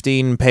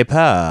 2015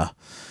 paper.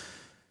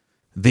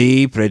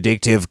 The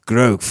predictive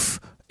growth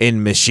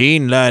in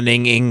machine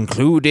learning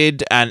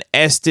included an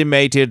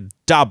estimated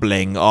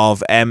doubling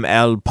of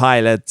ML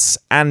pilots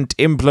and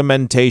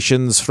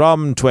implementations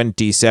from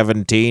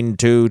 2017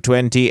 to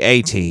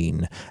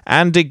 2018,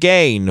 and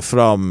again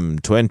from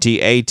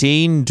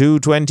 2018 to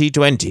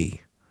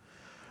 2020.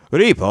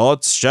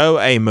 Reports show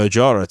a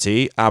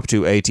majority, up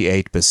to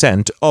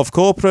 88%, of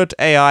corporate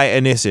AI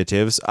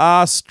initiatives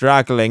are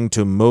struggling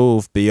to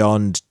move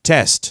beyond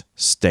test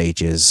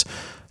stages.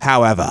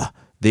 However,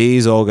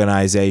 these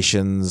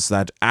organizations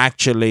that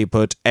actually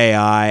put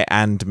AI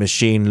and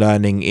machine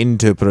learning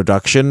into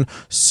production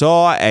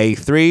saw a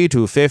 3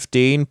 to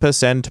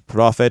 15%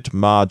 profit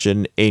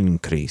margin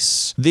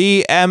increase.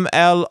 The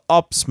ML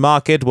Ops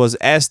market was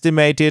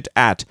estimated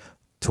at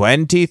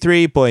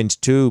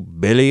 $23.2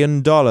 billion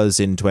in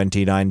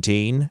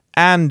 2019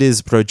 and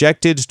is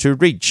projected to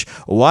reach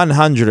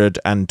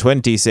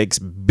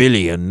 $126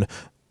 billion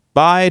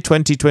by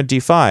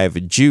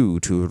 2025 due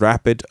to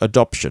rapid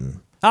adoption.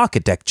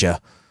 Architecture.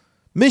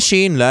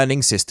 Machine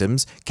learning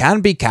systems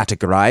can be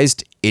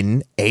categorized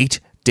in 8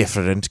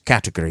 different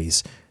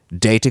categories: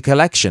 data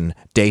collection,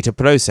 data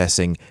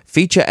processing,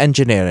 feature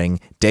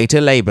engineering,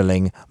 data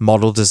labeling,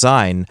 model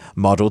design,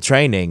 model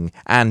training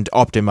and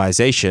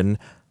optimization,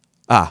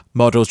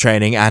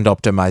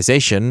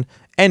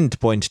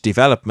 endpoint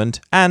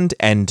development, and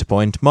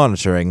endpoint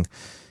monitoring.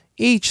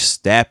 Each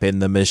step in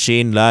the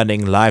machine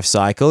learning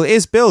lifecycle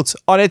is built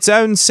on its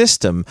own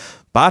system,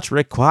 but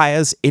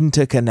requires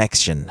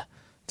interconnection.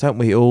 Don't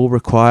we all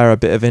require a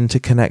bit of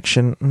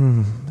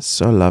interconnection?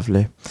 So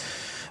lovely.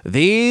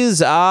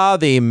 These are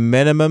the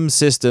minimum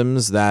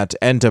systems that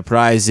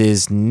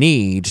enterprises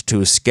need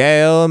to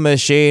scale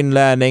machine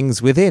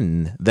learnings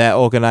within their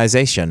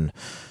organization.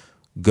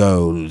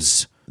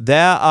 Goals.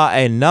 There are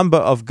a number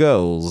of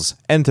goals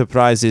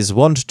enterprises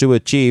want to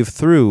achieve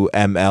through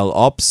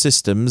MLOps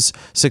systems,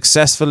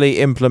 successfully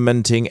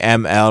implementing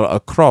ML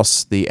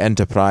across the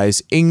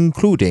enterprise,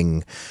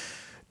 including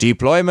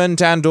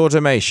deployment and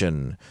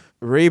automation,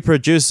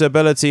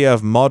 reproducibility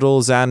of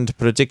models and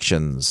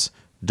predictions,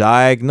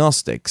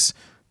 diagnostics,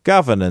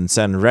 governance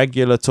and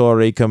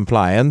regulatory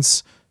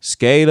compliance,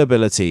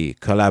 scalability,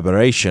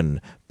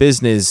 collaboration,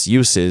 business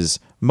uses,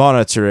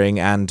 monitoring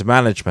and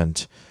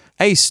management.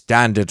 A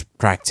standard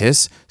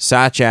practice,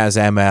 such as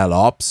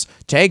MLOps,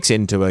 takes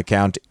into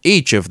account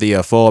each of the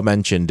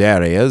aforementioned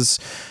areas,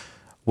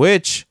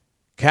 which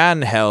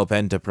can help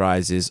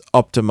enterprises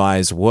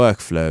optimize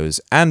workflows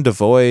and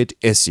avoid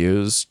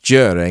issues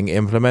during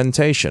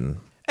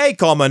implementation. A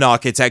common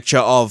architecture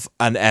of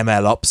an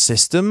MLOps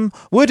system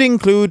would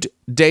include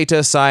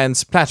data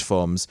science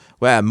platforms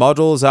where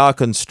models are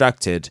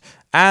constructed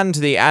and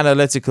the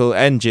analytical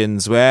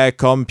engines where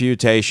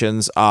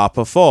computations are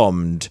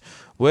performed,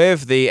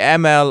 with the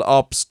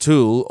MLOps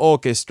tool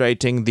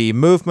orchestrating the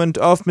movement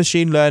of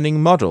machine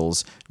learning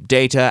models,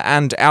 data,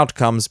 and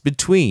outcomes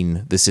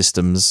between the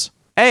systems.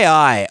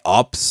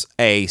 AI.ops,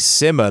 a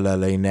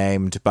similarly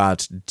named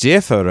but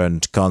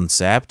different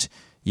concept,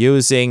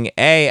 using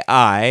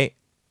AI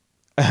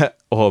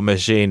or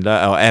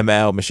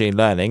ML machine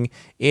learning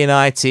in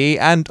IT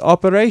and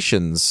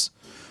operations.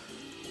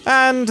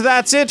 And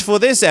that's it for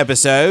this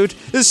episode.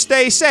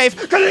 Stay safe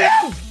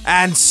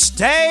and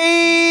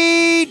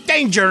stay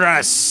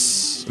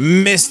dangerous,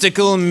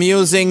 mystical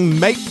musing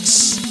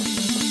mates.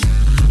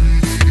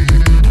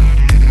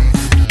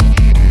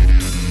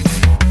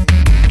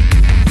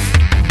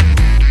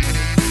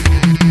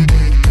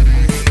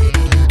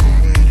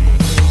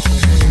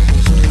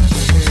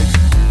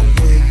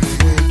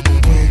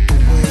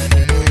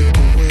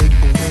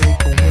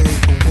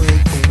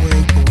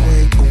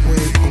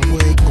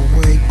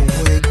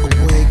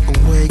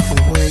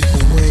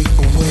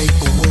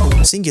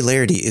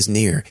 Singularity is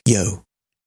near. Yo.